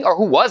helping, or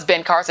who was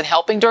Ben Carson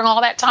helping during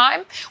all that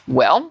time?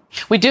 Well,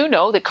 we do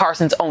know that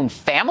Carson's own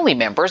family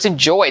members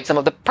enjoyed some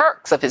of the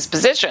perks of his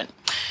position.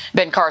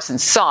 Ben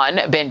Carson's son,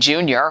 Ben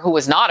Jr., who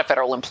was not a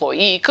federal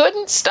employee,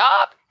 couldn't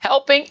stop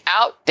helping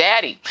out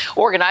Daddy,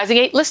 organizing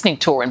a listening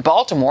tour in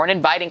Baltimore and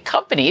inviting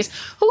companies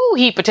who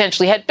he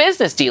potentially had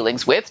business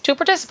dealings with to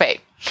participate.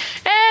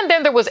 And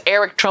then there was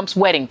Eric Trump's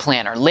wedding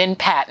planner, Lynn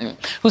Patton,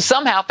 who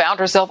somehow found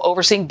herself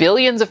overseeing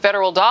billions of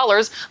federal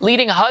dollars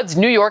leading HUD's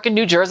New York and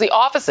New Jersey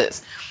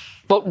offices.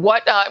 But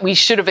what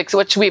should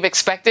we have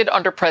expected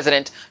under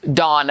President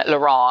Don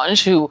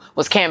LaRange, who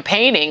was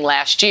campaigning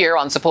last year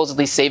on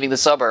supposedly saving the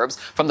suburbs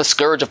from the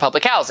scourge of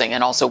public housing,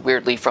 and also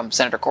weirdly from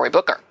Senator Cory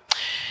Booker.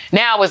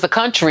 Now, as the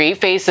country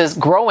faces a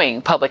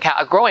growing public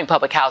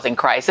housing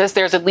crisis,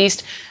 there's at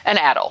least an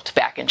adult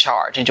back in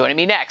charge. And joining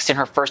me next in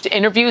her first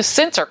interview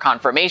since her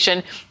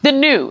confirmation, the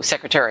new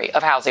Secretary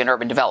of Housing and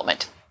Urban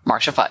Development,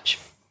 Marcia Fudge.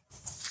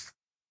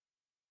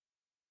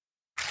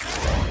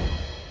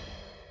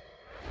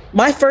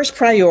 My first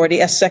priority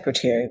as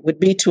secretary would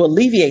be to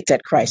alleviate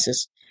that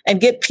crisis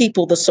and get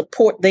people the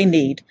support they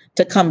need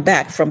to come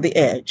back from the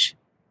edge.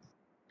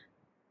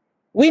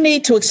 We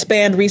need to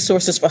expand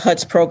resources for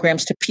HUD's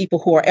programs to people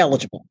who are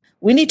eligible.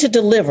 We need to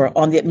deliver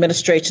on the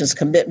administration's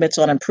commitments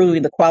on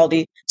improving the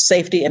quality,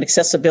 safety, and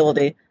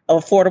accessibility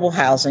of affordable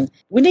housing.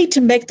 We need to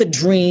make the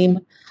dream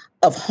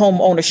of home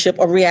ownership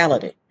a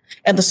reality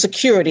and the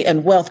security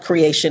and wealth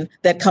creation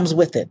that comes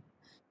with it.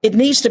 It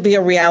needs to be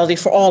a reality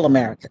for all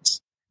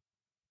Americans.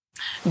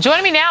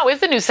 Joining me now is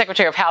the new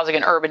Secretary of Housing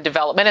and Urban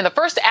Development and the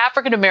first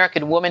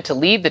African-American woman to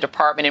lead the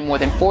department in more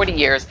than 40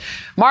 years,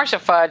 Marcia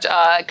Fudge.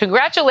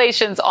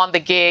 Congratulations on the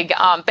gig.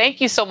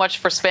 Thank you so much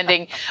for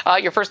spending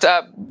your first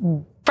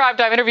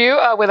primetime interview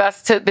with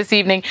us this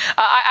evening.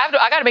 I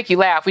got to make you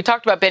laugh. We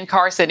talked about Ben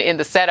Carson in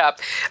the setup.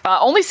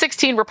 Only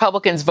 16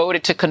 Republicans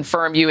voted to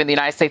confirm you in the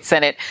United States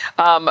Senate.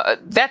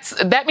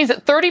 That means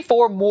that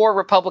 34 more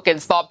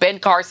Republicans thought Ben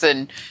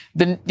Carson,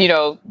 the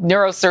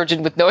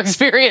neurosurgeon with no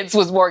experience,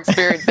 was more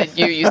experienced than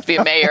you. Used to be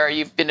a mayor.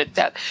 You've been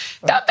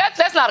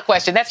that's not a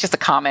question. That's just a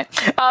comment.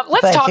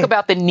 Let's talk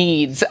about the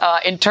needs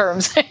in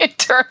terms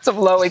of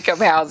low income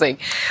housing.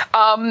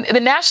 The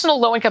National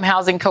Low Income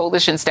Housing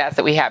Coalition stats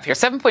that we have here: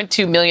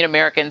 7.2 million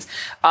Americans,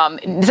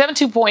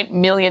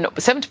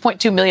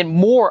 7.2 million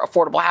more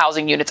affordable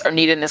housing units are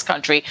needed in this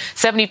country.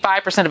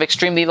 75% of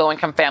extremely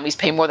low-income families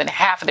pay more than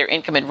half of their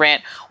income in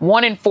rent.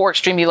 1 in 4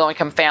 extremely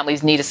low-income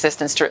families need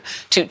assistance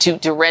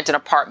to rent an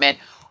apartment.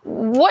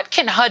 What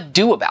can HUD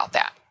do about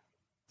that?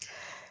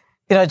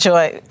 You know,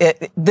 Joy,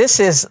 this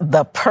is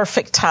the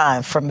perfect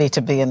time for me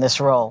to be in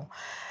this role.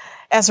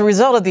 As a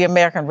result of the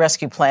American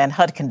Rescue Plan,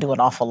 HUD can do an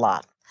awful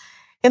lot.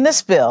 In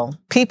this bill,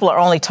 people are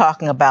only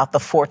talking about the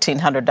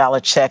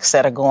 $1,400 checks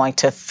that are going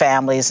to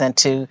families and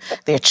to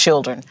their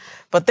children.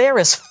 But there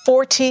is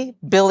 $40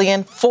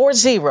 billion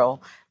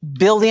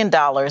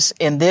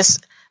in this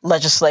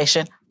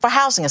legislation for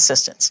housing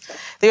assistance.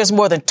 There's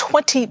more than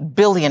 $20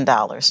 billion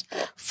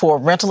for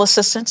rental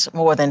assistance,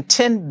 more than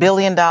 $10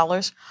 billion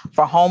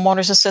for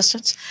homeowners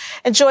assistance.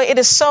 And Joy, it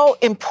is so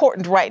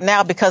important right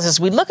now because as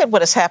we look at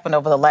what has happened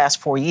over the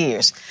last 4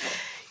 years,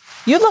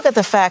 you look at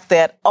the fact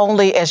that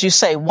only, as you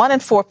say, 1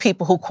 in 4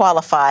 people who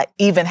qualify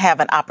even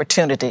have an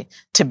opportunity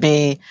to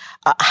be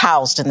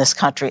housed in this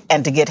country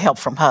and to get help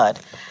from HUD.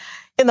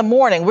 In the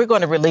morning, we're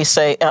going to release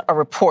a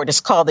report.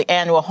 It's called the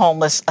Annual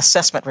Homeless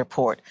Assessment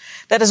Report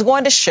that is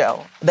going to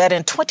show that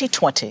in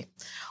 2020,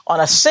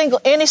 on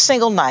any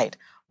single night,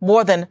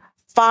 more than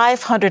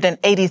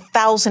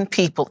 580,000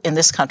 people in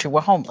this country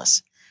were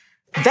homeless.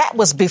 That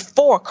was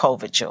before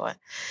COVID, Joy.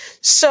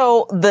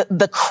 So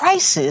the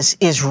crisis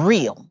is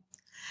real.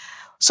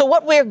 So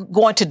what we're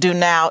going to do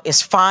now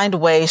is find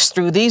ways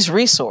through these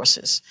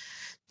resources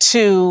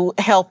to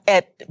help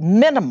at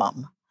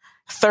minimum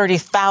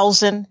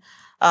 30,000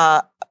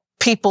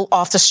 people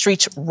off the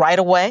streets right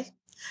away.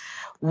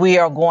 We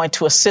are going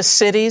to assist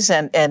cities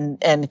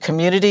and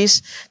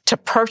communities to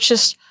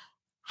purchase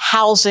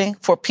housing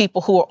for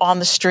people who are on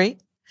the street.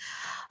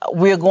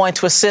 We're going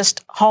to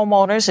assist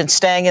homeowners in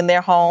staying in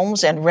their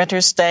homes and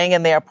renters staying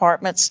in their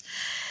apartments.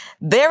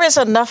 There is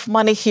enough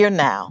money here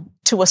now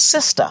to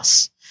assist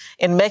us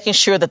in making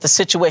sure that the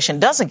situation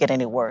doesn't get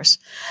any worse.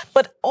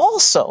 But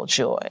also,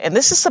 Joy, and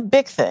this is a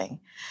big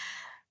thing,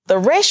 the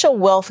racial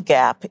wealth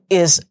gap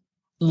is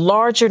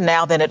larger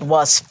now than it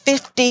was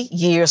 50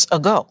 years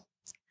ago.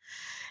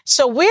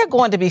 So we're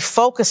going to be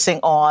focusing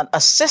on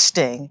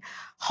assisting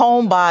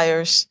home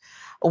buyers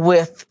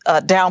with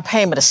down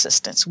payment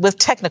assistance, with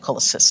technical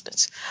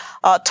assistance,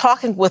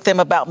 talking with them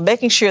about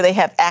making sure they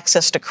have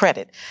access to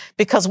credit,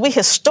 because we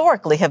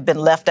historically have been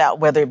left out,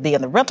 whether it be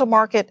in the rental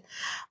market,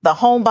 the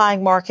home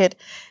buying market.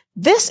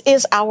 This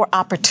is our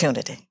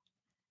opportunity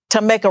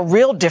to make a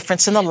real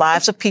difference in the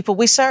lives of people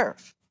we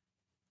serve.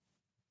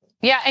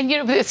 Yeah,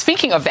 and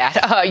speaking of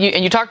that,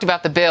 you talked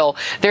about the bill.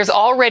 There's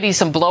already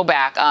some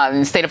blowback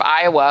in the state of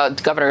Iowa.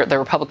 The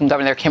Republican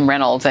governor there, Kim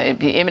Reynolds,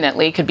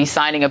 imminently could be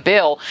signing a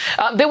bill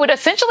that would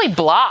essentially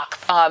block,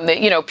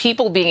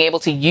 people being able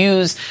to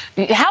use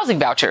housing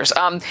vouchers.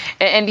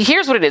 And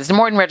here's what it is: the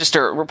Morning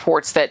Register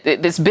reports that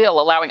this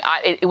bill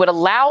it would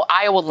allow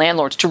Iowa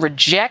landlords to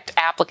reject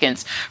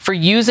applicants for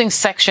using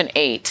Section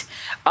 8.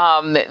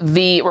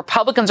 The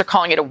Republicans are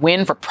calling it a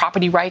win for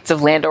property rights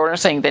of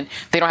landowners, saying that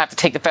they don't have to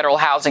take the federal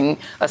housing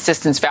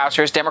assistance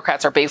vouchers.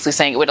 Democrats are basically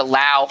saying it would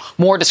allow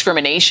more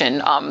discrimination,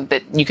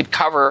 that you could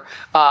cover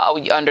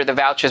under the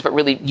vouchers, but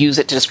really use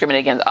it to discriminate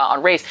against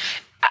on race.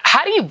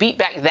 How do you beat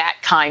back that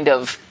kind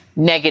of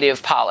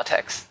negative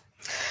politics?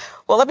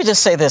 Well, let me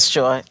just say this,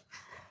 Joy.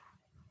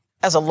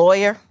 As a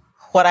lawyer,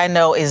 what I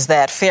know is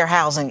that fair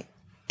housing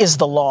is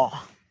the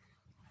law.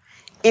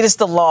 It is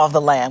the law of the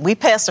land. We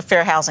passed the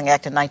Fair Housing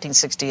Act in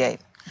 1968.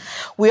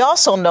 We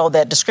also know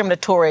that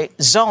discriminatory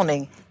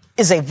zoning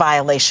is a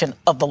violation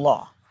of the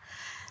law.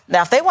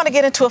 Now, if they want to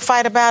get into a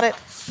fight about it,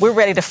 we're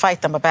ready to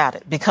fight them about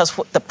it, because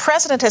what the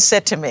president has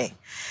said to me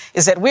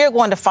is that we're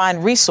going to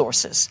find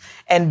resources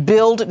and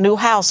build new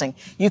housing.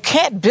 You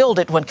can't build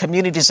it when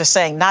communities are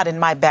saying, not in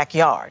my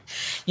backyard.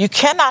 You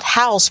cannot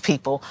house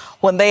people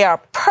when they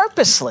are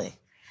purposely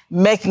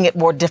making it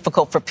more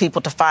difficult for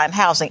people to find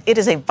housing. It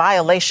is a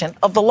violation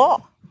of the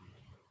law.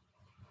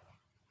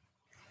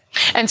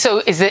 And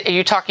so are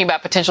you talking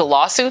about potential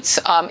lawsuits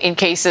in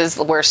cases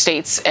where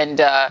states and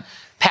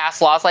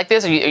pass laws like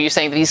this? Are you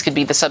saying that these could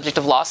be the subject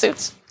of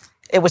lawsuits?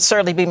 It would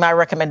certainly be my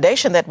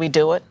recommendation that we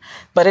do it,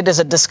 but it is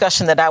a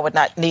discussion that I would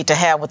not need to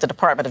have with the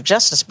Department of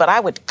Justice. But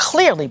I would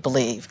clearly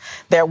believe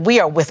that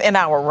we are within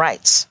our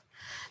rights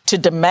to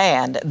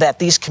demand that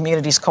these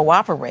communities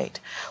cooperate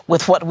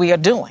with what we are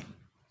doing.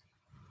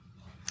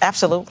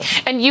 Absolutely.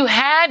 And you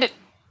had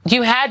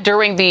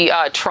during the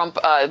Trump,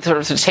 sort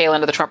of the tail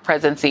end of the Trump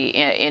presidency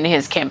in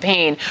his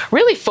campaign,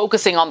 really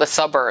focusing on the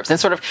suburbs and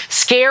sort of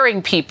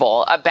scaring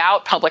people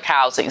about public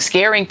housing,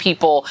 scaring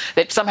people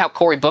that somehow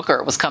Cory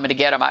Booker was coming to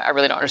get him. I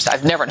really don't understand.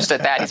 I've never understood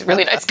that. He's a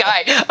really nice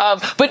guy.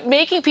 But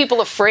making people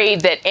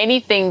afraid that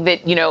anything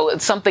that,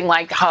 something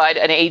like HUD,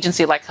 an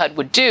agency like HUD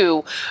would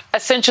do,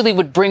 essentially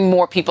would bring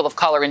more people of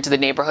color into the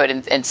neighborhood,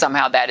 and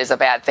somehow that is a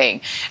bad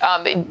thing.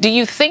 Do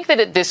you think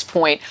that at this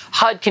point,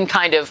 HUD can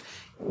kind of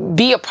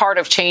be a part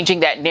of changing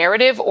that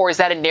narrative, or is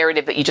that a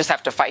narrative that you just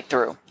have to fight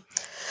through?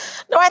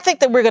 No, I think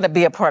that we're going to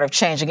be a part of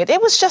changing it.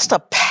 It was just a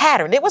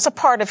pattern. It was a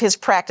part of his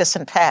practice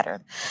and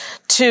pattern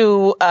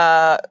to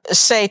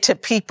say to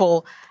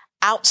people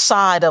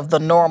outside of the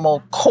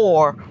normal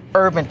core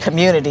urban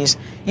communities,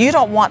 you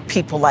don't want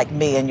people like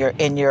me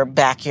in your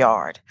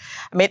backyard.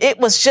 I mean, it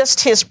was just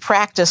his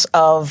practice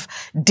of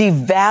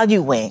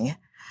devaluing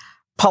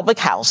public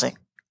housing,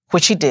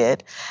 which he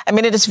did. I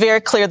mean, it is very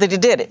clear that he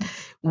did it.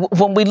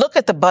 When we look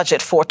at the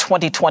budget for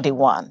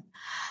 2021,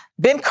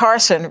 Ben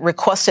Carson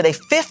requested a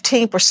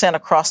 15%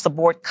 across the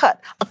board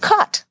cut, a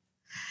cut.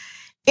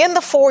 In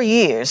the 4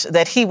 years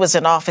that he was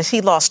in office,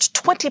 he lost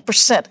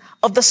 20%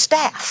 of the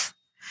staff.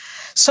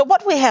 So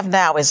what we have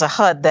now is a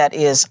HUD that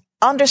is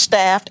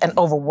understaffed and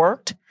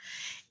overworked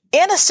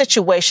in a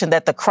situation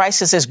that the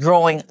crisis is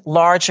growing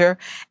larger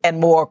and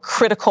more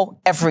critical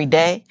every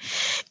day.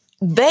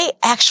 They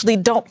actually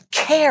don't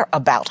care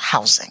about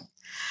housing.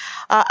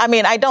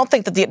 I don't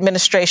think that the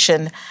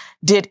administration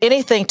did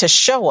anything to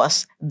show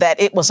us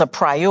that it was a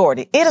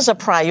priority. It is a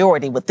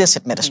priority with this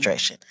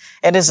administration,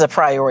 and it is a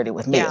priority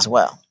with me as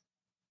well.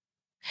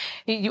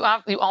 You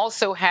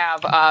also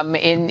have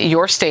in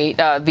your state,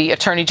 the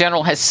Attorney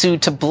General has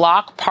sued to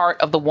block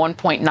part of the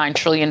 $1.9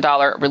 trillion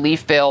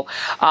relief bill.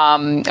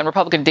 And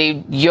Republican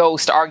Dave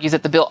Yost argues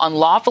that the bill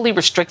unlawfully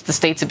restricts the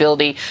state's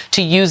ability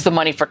to use the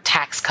money for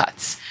tax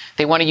cuts.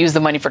 They want to use the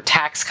money for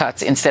tax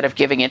cuts instead of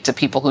giving it to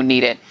people who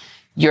need it.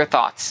 Your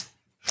thoughts?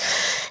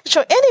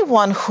 So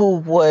anyone who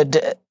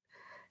would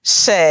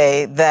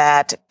say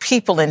that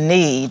people in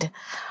need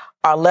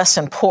are less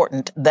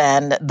important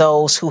than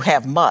those who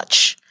have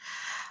much,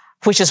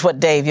 which is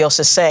what Dave Yost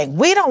is saying.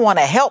 We don't want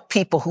to help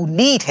people who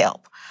need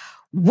help.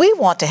 We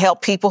want to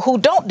help people who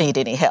don't need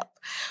any help.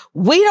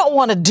 We don't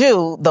want to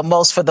do the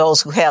most for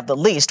those who have the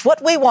least.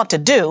 What we want to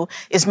do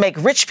is make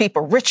rich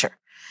people richer.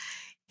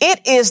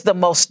 It is the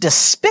most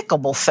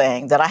despicable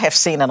thing that I have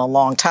seen in a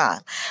long time.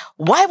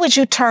 Why would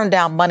you turn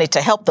down money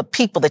to help the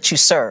people that you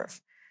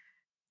serve?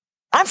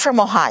 I'm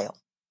from Ohio.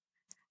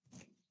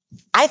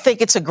 I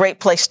think it's a great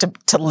place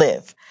to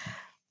live.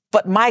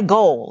 But my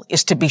goal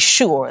is to be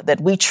sure that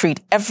we treat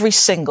every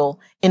single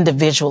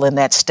individual in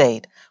that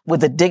state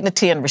with the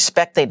dignity and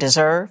respect they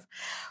deserve.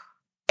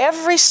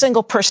 Every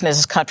single person in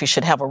this country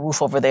should have a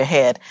roof over their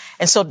head.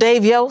 And so,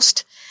 Dave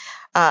Yost,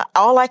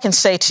 all I can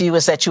say to you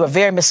is that you are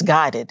very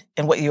misguided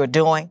in what you are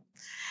doing.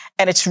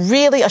 And it's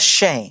really a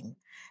shame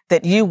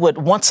that you would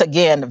once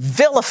again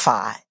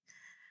vilify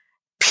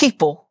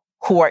people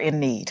who are in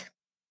need.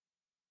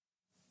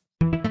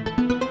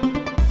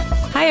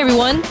 Hi,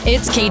 everyone.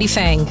 It's Katie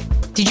Phang.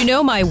 Did you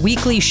know my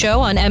weekly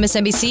show on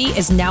MSNBC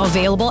is now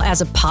available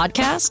as a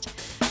podcast?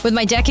 With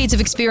my decades of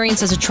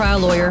experience as a trial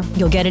lawyer,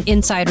 you'll get an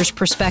insider's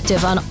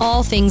perspective on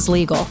all things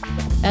legal.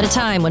 At a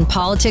time when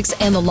politics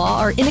and the law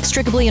are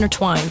inextricably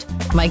intertwined,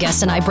 my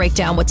guests and I break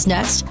down what's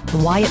next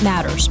and why it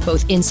matters,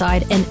 both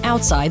inside and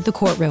outside the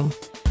courtroom.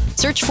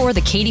 Search for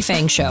The Katie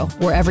Phang Show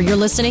wherever you're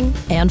listening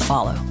and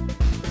follow.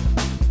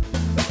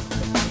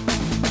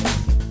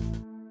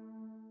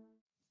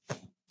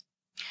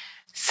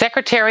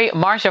 Secretary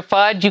Marcia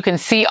Fudge, you can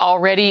see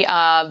already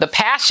the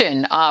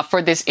passion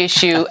for this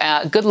issue.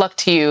 Good luck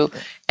to you.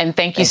 And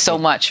thank you so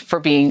much for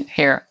being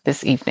here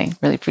this evening.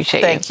 Really appreciate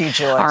it. Thank you,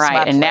 Joyce. All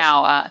right. And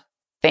now,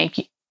 thank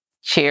you.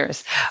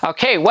 Cheers.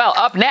 Okay. Well,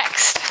 up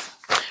next,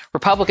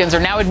 Republicans are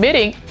now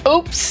admitting,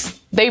 oops,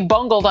 they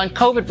bungled on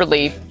COVID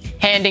relief,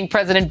 handing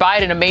President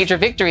Biden a major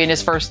victory in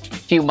his first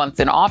few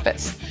months in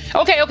office.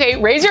 Okay.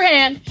 Raise your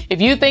hand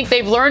if you think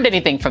they've learned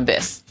anything from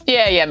this.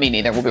 Yeah, me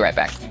neither. We'll be right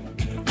back.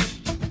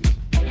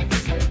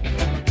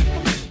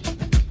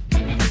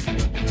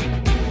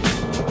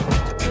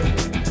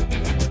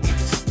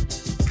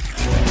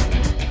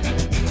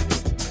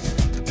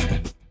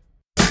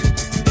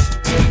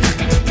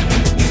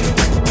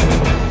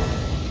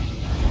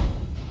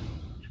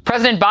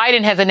 President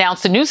Biden has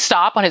announced a new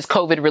stop on his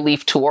COVID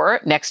relief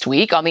tour next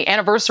week. On the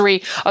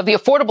anniversary of the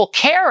Affordable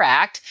Care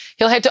Act,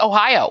 he'll head to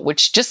Ohio,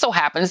 which just so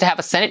happens to have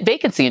a Senate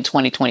vacancy in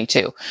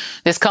 2022.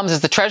 This comes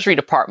as the Treasury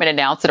Department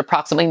announced that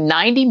approximately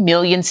 90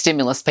 million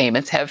stimulus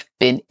payments have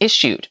been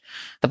issued.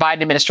 The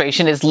Biden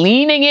administration is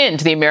leaning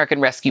into the American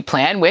Rescue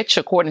Plan, which,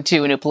 according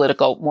to a new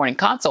Politico Morning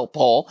Consult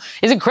poll,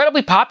 is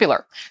incredibly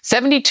popular.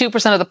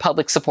 72% of the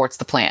public supports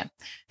the plan.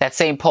 That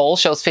same poll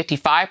shows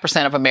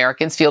 55% of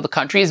Americans feel the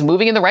country is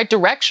moving in the right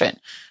direction.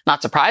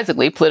 Not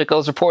surprisingly, Politico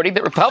is reporting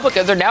that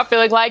Republicans are now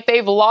feeling like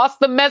they've lost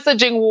the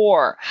messaging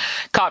war.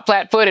 Caught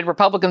flat-footed,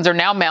 Republicans are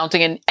now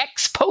mounting an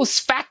ex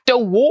post facto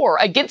war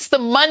against the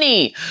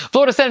money.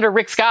 Florida Senator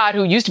Rick Scott,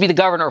 who used to be the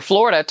governor of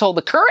Florida, told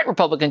the current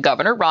Republican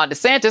governor, Ron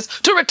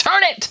DeSantis, to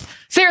return it.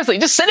 Seriously,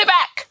 just send it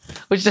back,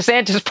 which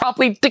DeSantis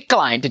promptly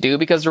declined to do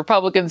because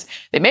Republicans,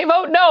 they may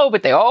vote no,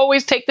 but they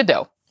always take the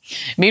dough.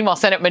 Meanwhile,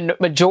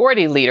 Senate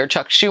Majority Leader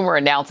Chuck Schumer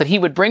announced that he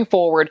would bring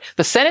forward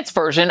the Senate's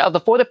version of the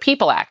For the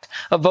People Act,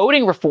 a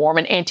voting reform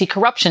and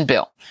anti-corruption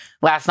bill.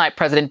 Last night,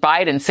 President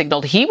Biden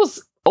signaled he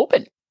was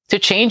open to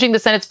changing the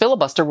Senate's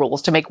filibuster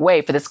rules to make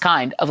way for this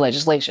kind of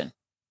legislation.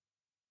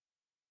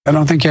 I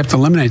don't think you have to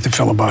eliminate the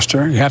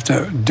filibuster. You have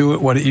to do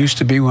it what it used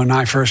to be when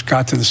I first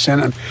got to the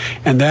Senate,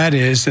 and that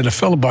is that a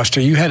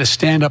filibuster, you had to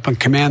stand up and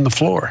command the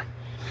floor.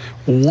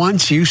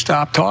 Once you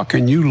stopped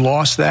talking, you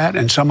lost that,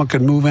 and someone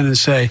could move in and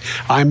say,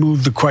 I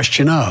moved the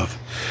question of.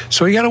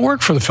 So you got to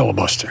work for the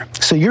filibuster.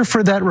 So you're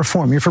for that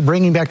reform. You're for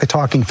bringing back the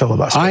talking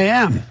filibuster. I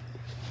am.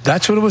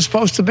 That's what it was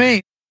supposed to be.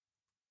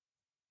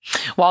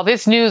 While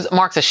this news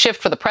marks a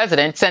shift for the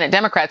president, Senate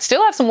Democrats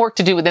still have some work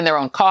to do within their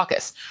own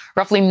caucus.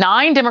 Roughly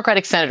 9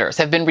 Democratic senators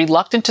have been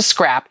reluctant to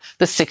scrap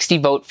the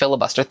 60-vote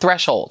filibuster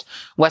threshold.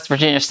 West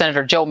Virginia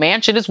Senator Joe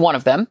Manchin is one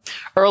of them.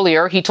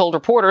 Earlier, he told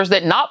reporters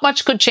that not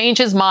much could change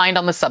his mind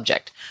on the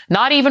subject,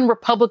 not even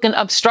Republican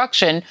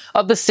obstruction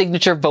of the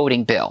signature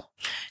voting bill.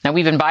 Now,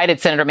 we've invited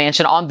Senator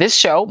Manchin on this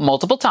show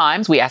multiple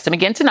times. We asked him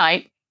again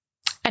tonight,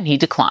 and he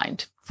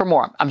declined. For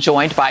more, I'm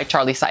joined by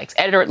Charlie Sykes,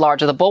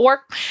 editor-at-large of The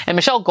Bulwark, and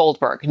Michelle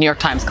Goldberg, New York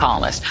Times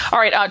columnist. All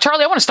right,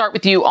 Charlie, I want to start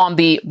with you on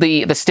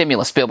the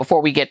stimulus bill before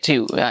we get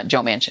to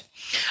Joe Manchin.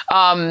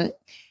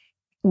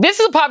 This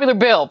is a popular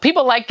bill.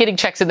 People like getting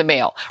checks in the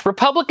mail.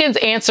 Republicans'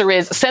 answer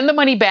is send the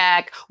money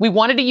back. We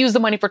wanted to use the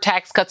money for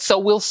tax cuts, so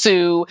we'll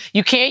sue.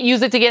 You can't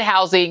use it to get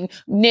housing.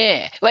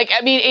 Nah. Like,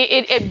 I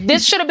mean,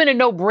 this should have been a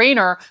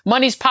no-brainer.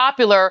 Money's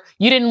popular.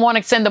 You didn't want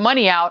to send the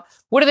money out.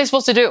 What are they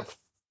supposed to do?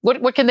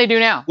 What can they do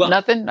now? Well,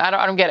 nothing?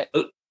 I don't get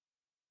it.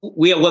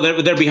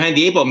 They're behind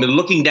the eight ball. I mean,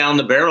 looking down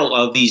the barrel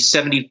of these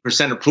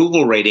 70%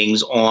 approval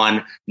ratings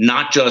on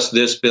not just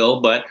this bill,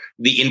 but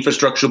the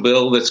infrastructure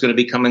bill that's going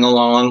to be coming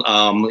along,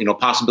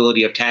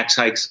 possibility of tax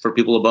hikes for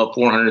people above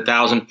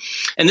 400,000.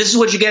 And this is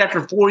what you get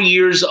after 4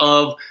 years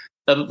of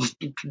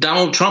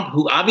Donald Trump,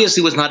 who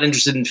obviously was not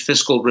interested in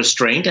fiscal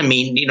restraint. I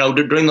mean,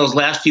 during those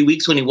last few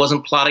weeks when he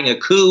wasn't plotting a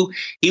coup,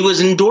 he was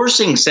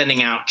endorsing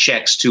sending out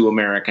checks to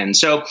Americans.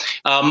 So,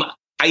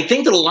 I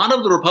think that a lot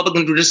of the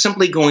Republicans were just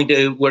simply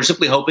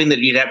hoping that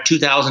you'd have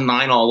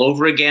 2009 all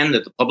over again,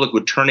 that the public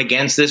would turn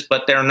against this,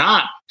 but they're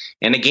not.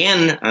 And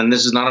again, and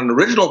this is not an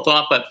original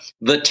thought, but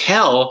the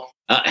tell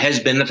has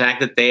been the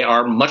fact that they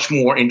are much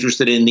more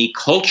interested in the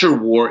culture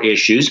war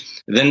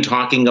issues than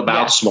talking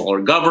about smaller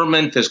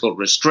government, fiscal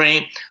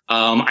restraint.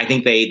 I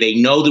think they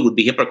know that it would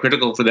be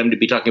hypocritical for them to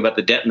be talking about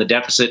the debt and the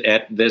deficit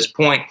at this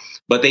point,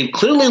 but they've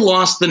clearly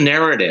lost the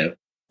narrative.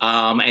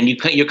 And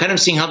you're kind of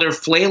seeing how they're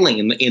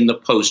flailing in the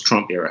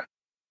post-Trump era.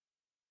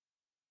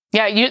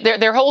 Yeah,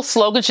 their whole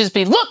slogan should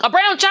be, look, a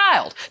brown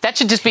child. That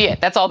should just be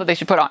it. That's all that they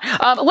should put on.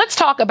 Let's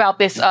talk about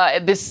this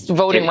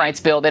voting rights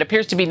bill that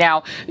appears to be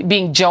now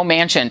being Joe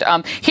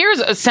Manchin. Here's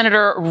the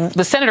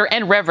senator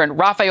and Reverend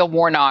Raphael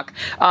Warnock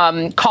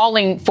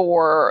calling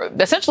for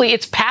essentially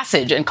its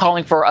passage and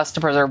calling for us to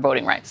preserve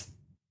voting rights.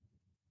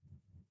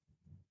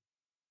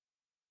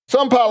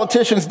 Some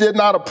politicians did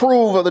not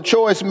approve of the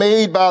choice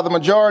made by the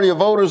majority of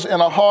voters in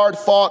a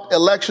hard-fought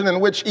election in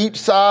which each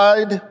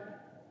side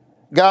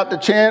got the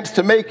chance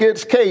to make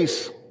its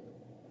case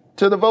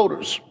to the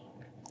voters.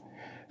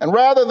 And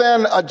rather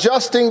than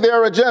adjusting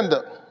their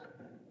agenda,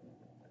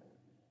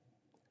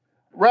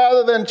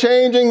 rather than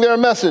changing their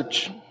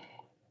message,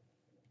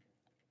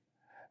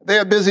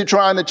 they're busy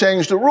trying to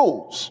change the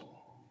rules.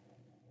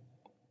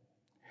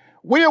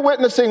 We are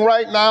witnessing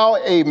right now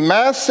a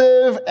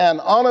massive and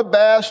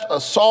unabashed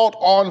assault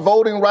on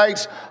voting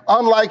rights,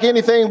 unlike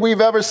anything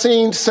we've ever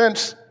seen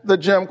since the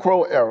Jim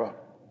Crow era.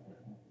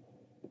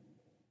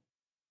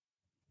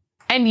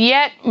 And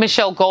yet,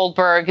 Michelle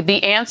Goldberg,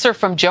 the answer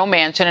from Joe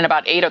Manchin and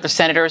about 8 other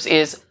senators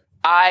is,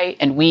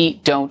 we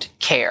don't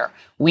care.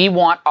 We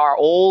want our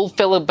old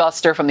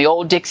filibuster from the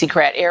old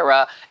Dixiecrat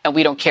era, and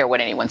we don't care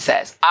what anyone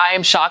says. I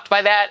am shocked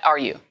by that. Are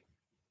you?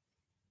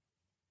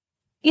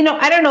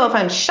 I don't know if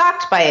I'm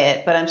shocked by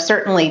it, but I'm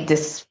certainly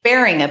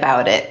despairing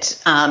about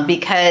it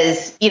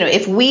because,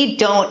 if we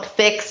don't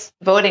fix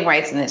voting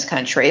rights in this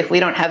country, if we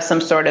don't have some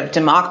sort of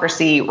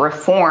democracy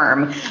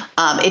reform,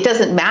 it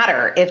doesn't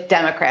matter if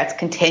Democrats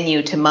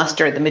continue to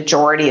muster the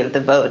majority of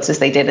the votes as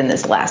they did in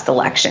this last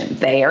election.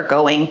 They are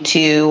going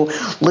to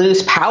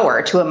lose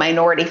power to a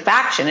minority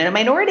faction, and a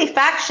minority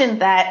faction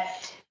that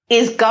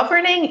is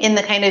governing in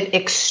the kind of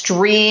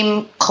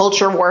extreme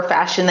culture war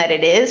fashion that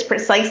it is,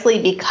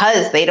 precisely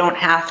because they don't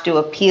have to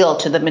appeal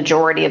to the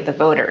majority of the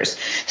voters.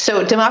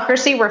 So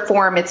democracy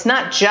reform, it's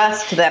not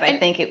just that I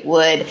think it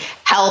would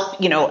help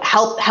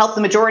the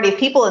majority of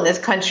people in this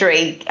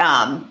country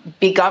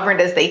be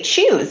governed as they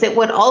choose. It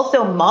would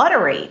also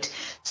moderate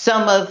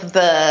some of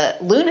the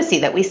lunacy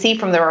that we see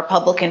from the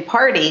Republican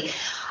Party.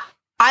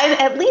 I'm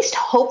at least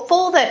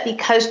hopeful that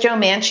because Joe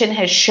Manchin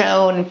has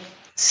shown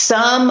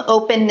some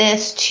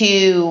openness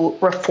to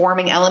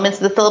reforming elements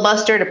of the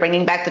filibuster, to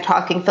bringing back the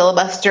talking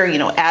filibuster,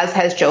 as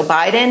has Joe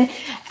Biden.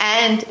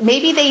 And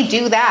maybe they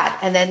do that,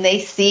 and then they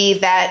see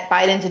that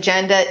Biden's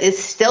agenda is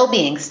still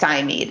being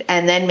stymied,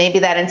 and then maybe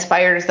that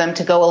inspires them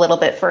to go a little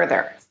bit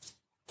further.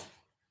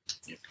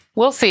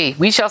 We'll see.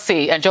 We shall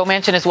see. And Joe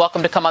Manchin is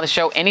welcome to come on the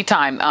show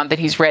anytime that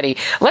he's ready.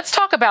 Let's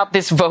talk about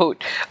this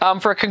vote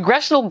for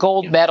congressional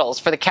gold medals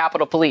for the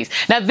Capitol Police.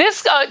 Now,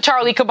 this,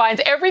 Charlie,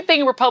 combines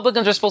everything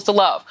Republicans are supposed to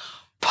love.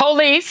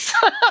 police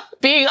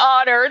being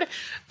honored,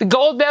 the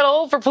gold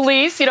medal for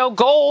police,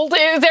 gold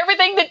is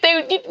everything that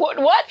they,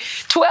 what?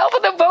 12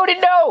 of them voted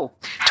no.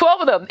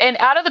 12 of them. And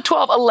out of the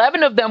 12,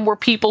 11 of them were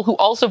people who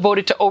also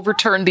voted to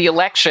overturn the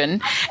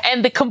election.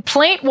 And the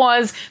complaint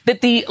was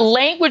that the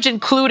language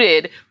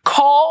included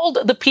called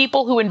the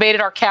people who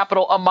invaded our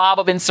Capitol a mob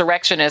of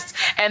insurrectionists,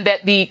 and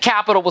that the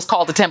Capitol was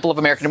called the Temple of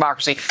American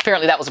Democracy.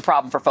 Apparently that was a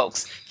problem for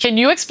folks. Can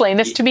you explain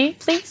this to me,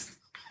 please?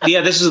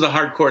 Yeah, this is the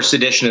hardcore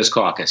seditionist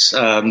caucus.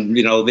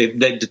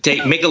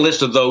 They make a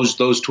list of those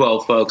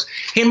 12 folks.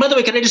 Hey, and by the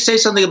way, can I just say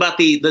something about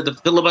the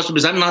filibuster?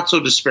 Because I'm not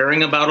so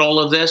despairing about all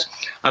of this.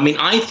 I mean,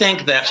 I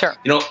think that,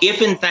 if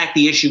in fact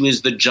the issue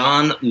is the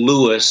John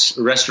Lewis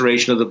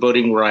restoration of the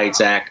Voting Rights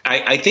Act,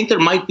 I think there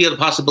might be a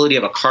possibility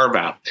of a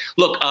carve-out.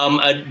 Look,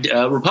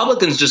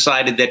 Republicans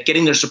decided that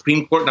getting their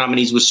Supreme Court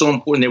nominees was so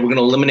important they were going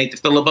to eliminate the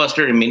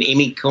filibuster. I mean,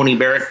 Amy Coney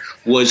Barrett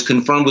was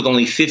confirmed with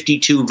only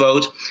 52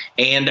 votes,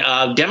 and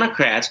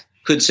Democrats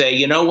could say,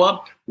 you know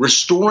what,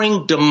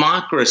 restoring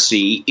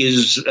democracy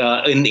is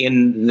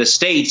in the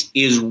states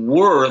is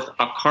worth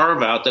a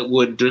carve out that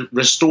would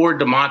restore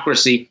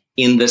democracy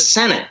in the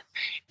Senate.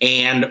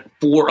 And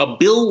for a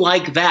bill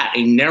like that,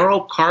 a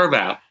narrow carve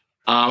out,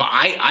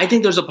 I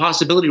think there's a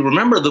possibility.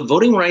 Remember, the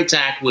Voting Rights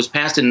Act was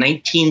passed in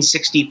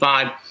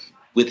 1965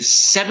 with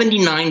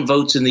 79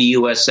 votes in the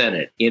U.S.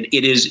 Senate.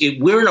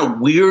 We're in a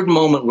weird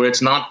moment where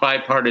it's not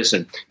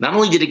bipartisan. Not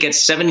only did it get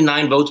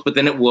 79 votes, but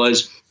then it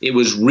was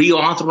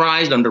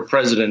reauthorized under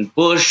President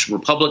Bush.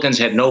 Republicans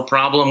had no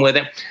problem with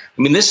it.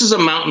 I mean, this is a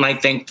mountain, I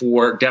think,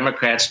 for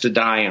Democrats to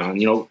die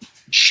on.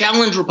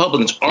 Challenge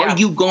Republicans.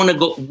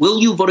 Will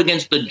you vote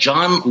against the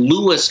John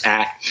Lewis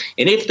Act?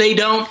 And if they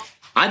don't,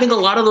 I think a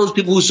lot of those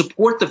people who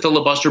support the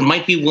filibuster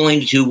might be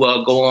willing to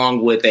go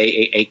along with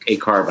a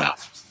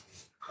carve-out.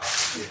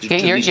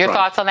 Your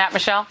thoughts on that,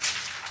 Michelle?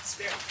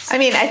 I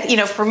mean,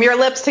 from your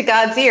lips to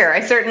God's ear, I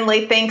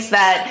certainly think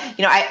that,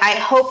 I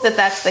hope that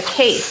that's the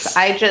case.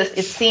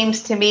 It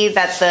seems to me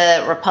that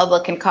the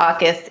Republican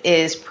caucus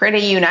is pretty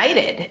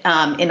united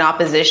in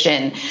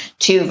opposition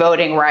to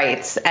voting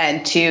rights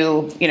and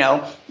to,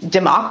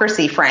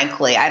 democracy,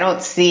 frankly. I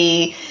don't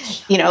see,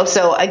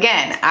 so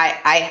again,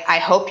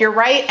 I hope you're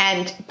right.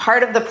 And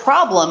part of the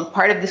problem,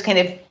 part of this kind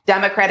of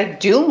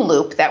Democratic doom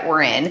loop that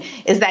we're in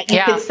is that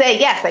you could say,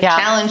 yes, I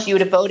challenge you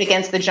to vote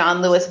against the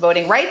John Lewis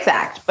Voting Rights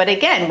Act. But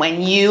again,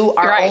 when you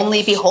are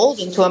only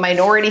beholden to a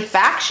minority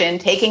faction,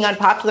 taking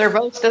unpopular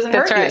votes doesn't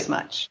hurt you as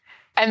much.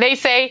 And they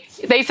say,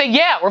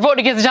 yeah, we're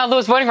voting against the John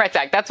Lewis Voting Rights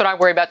Act. That's what I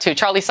worry about, too.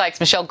 Charlie Sykes,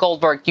 Michelle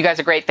Goldberg, you guys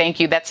are great.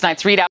 Thank you. That's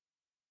tonight's ReadOut.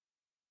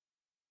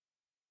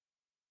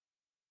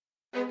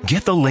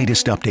 Get the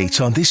latest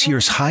updates on this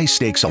year's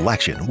high-stakes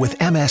election with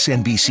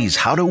MSNBC's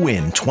How to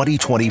Win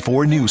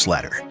 2024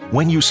 newsletter.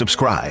 When you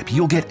subscribe,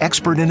 you'll get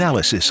expert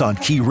analysis on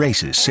key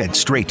races sent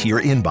straight to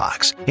your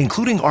inbox,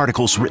 including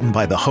articles written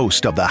by the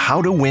host of the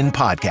How to Win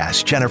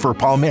podcast, Jennifer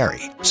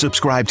Palmieri.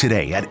 Subscribe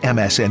today at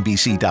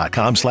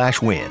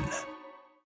msnbc.com/win.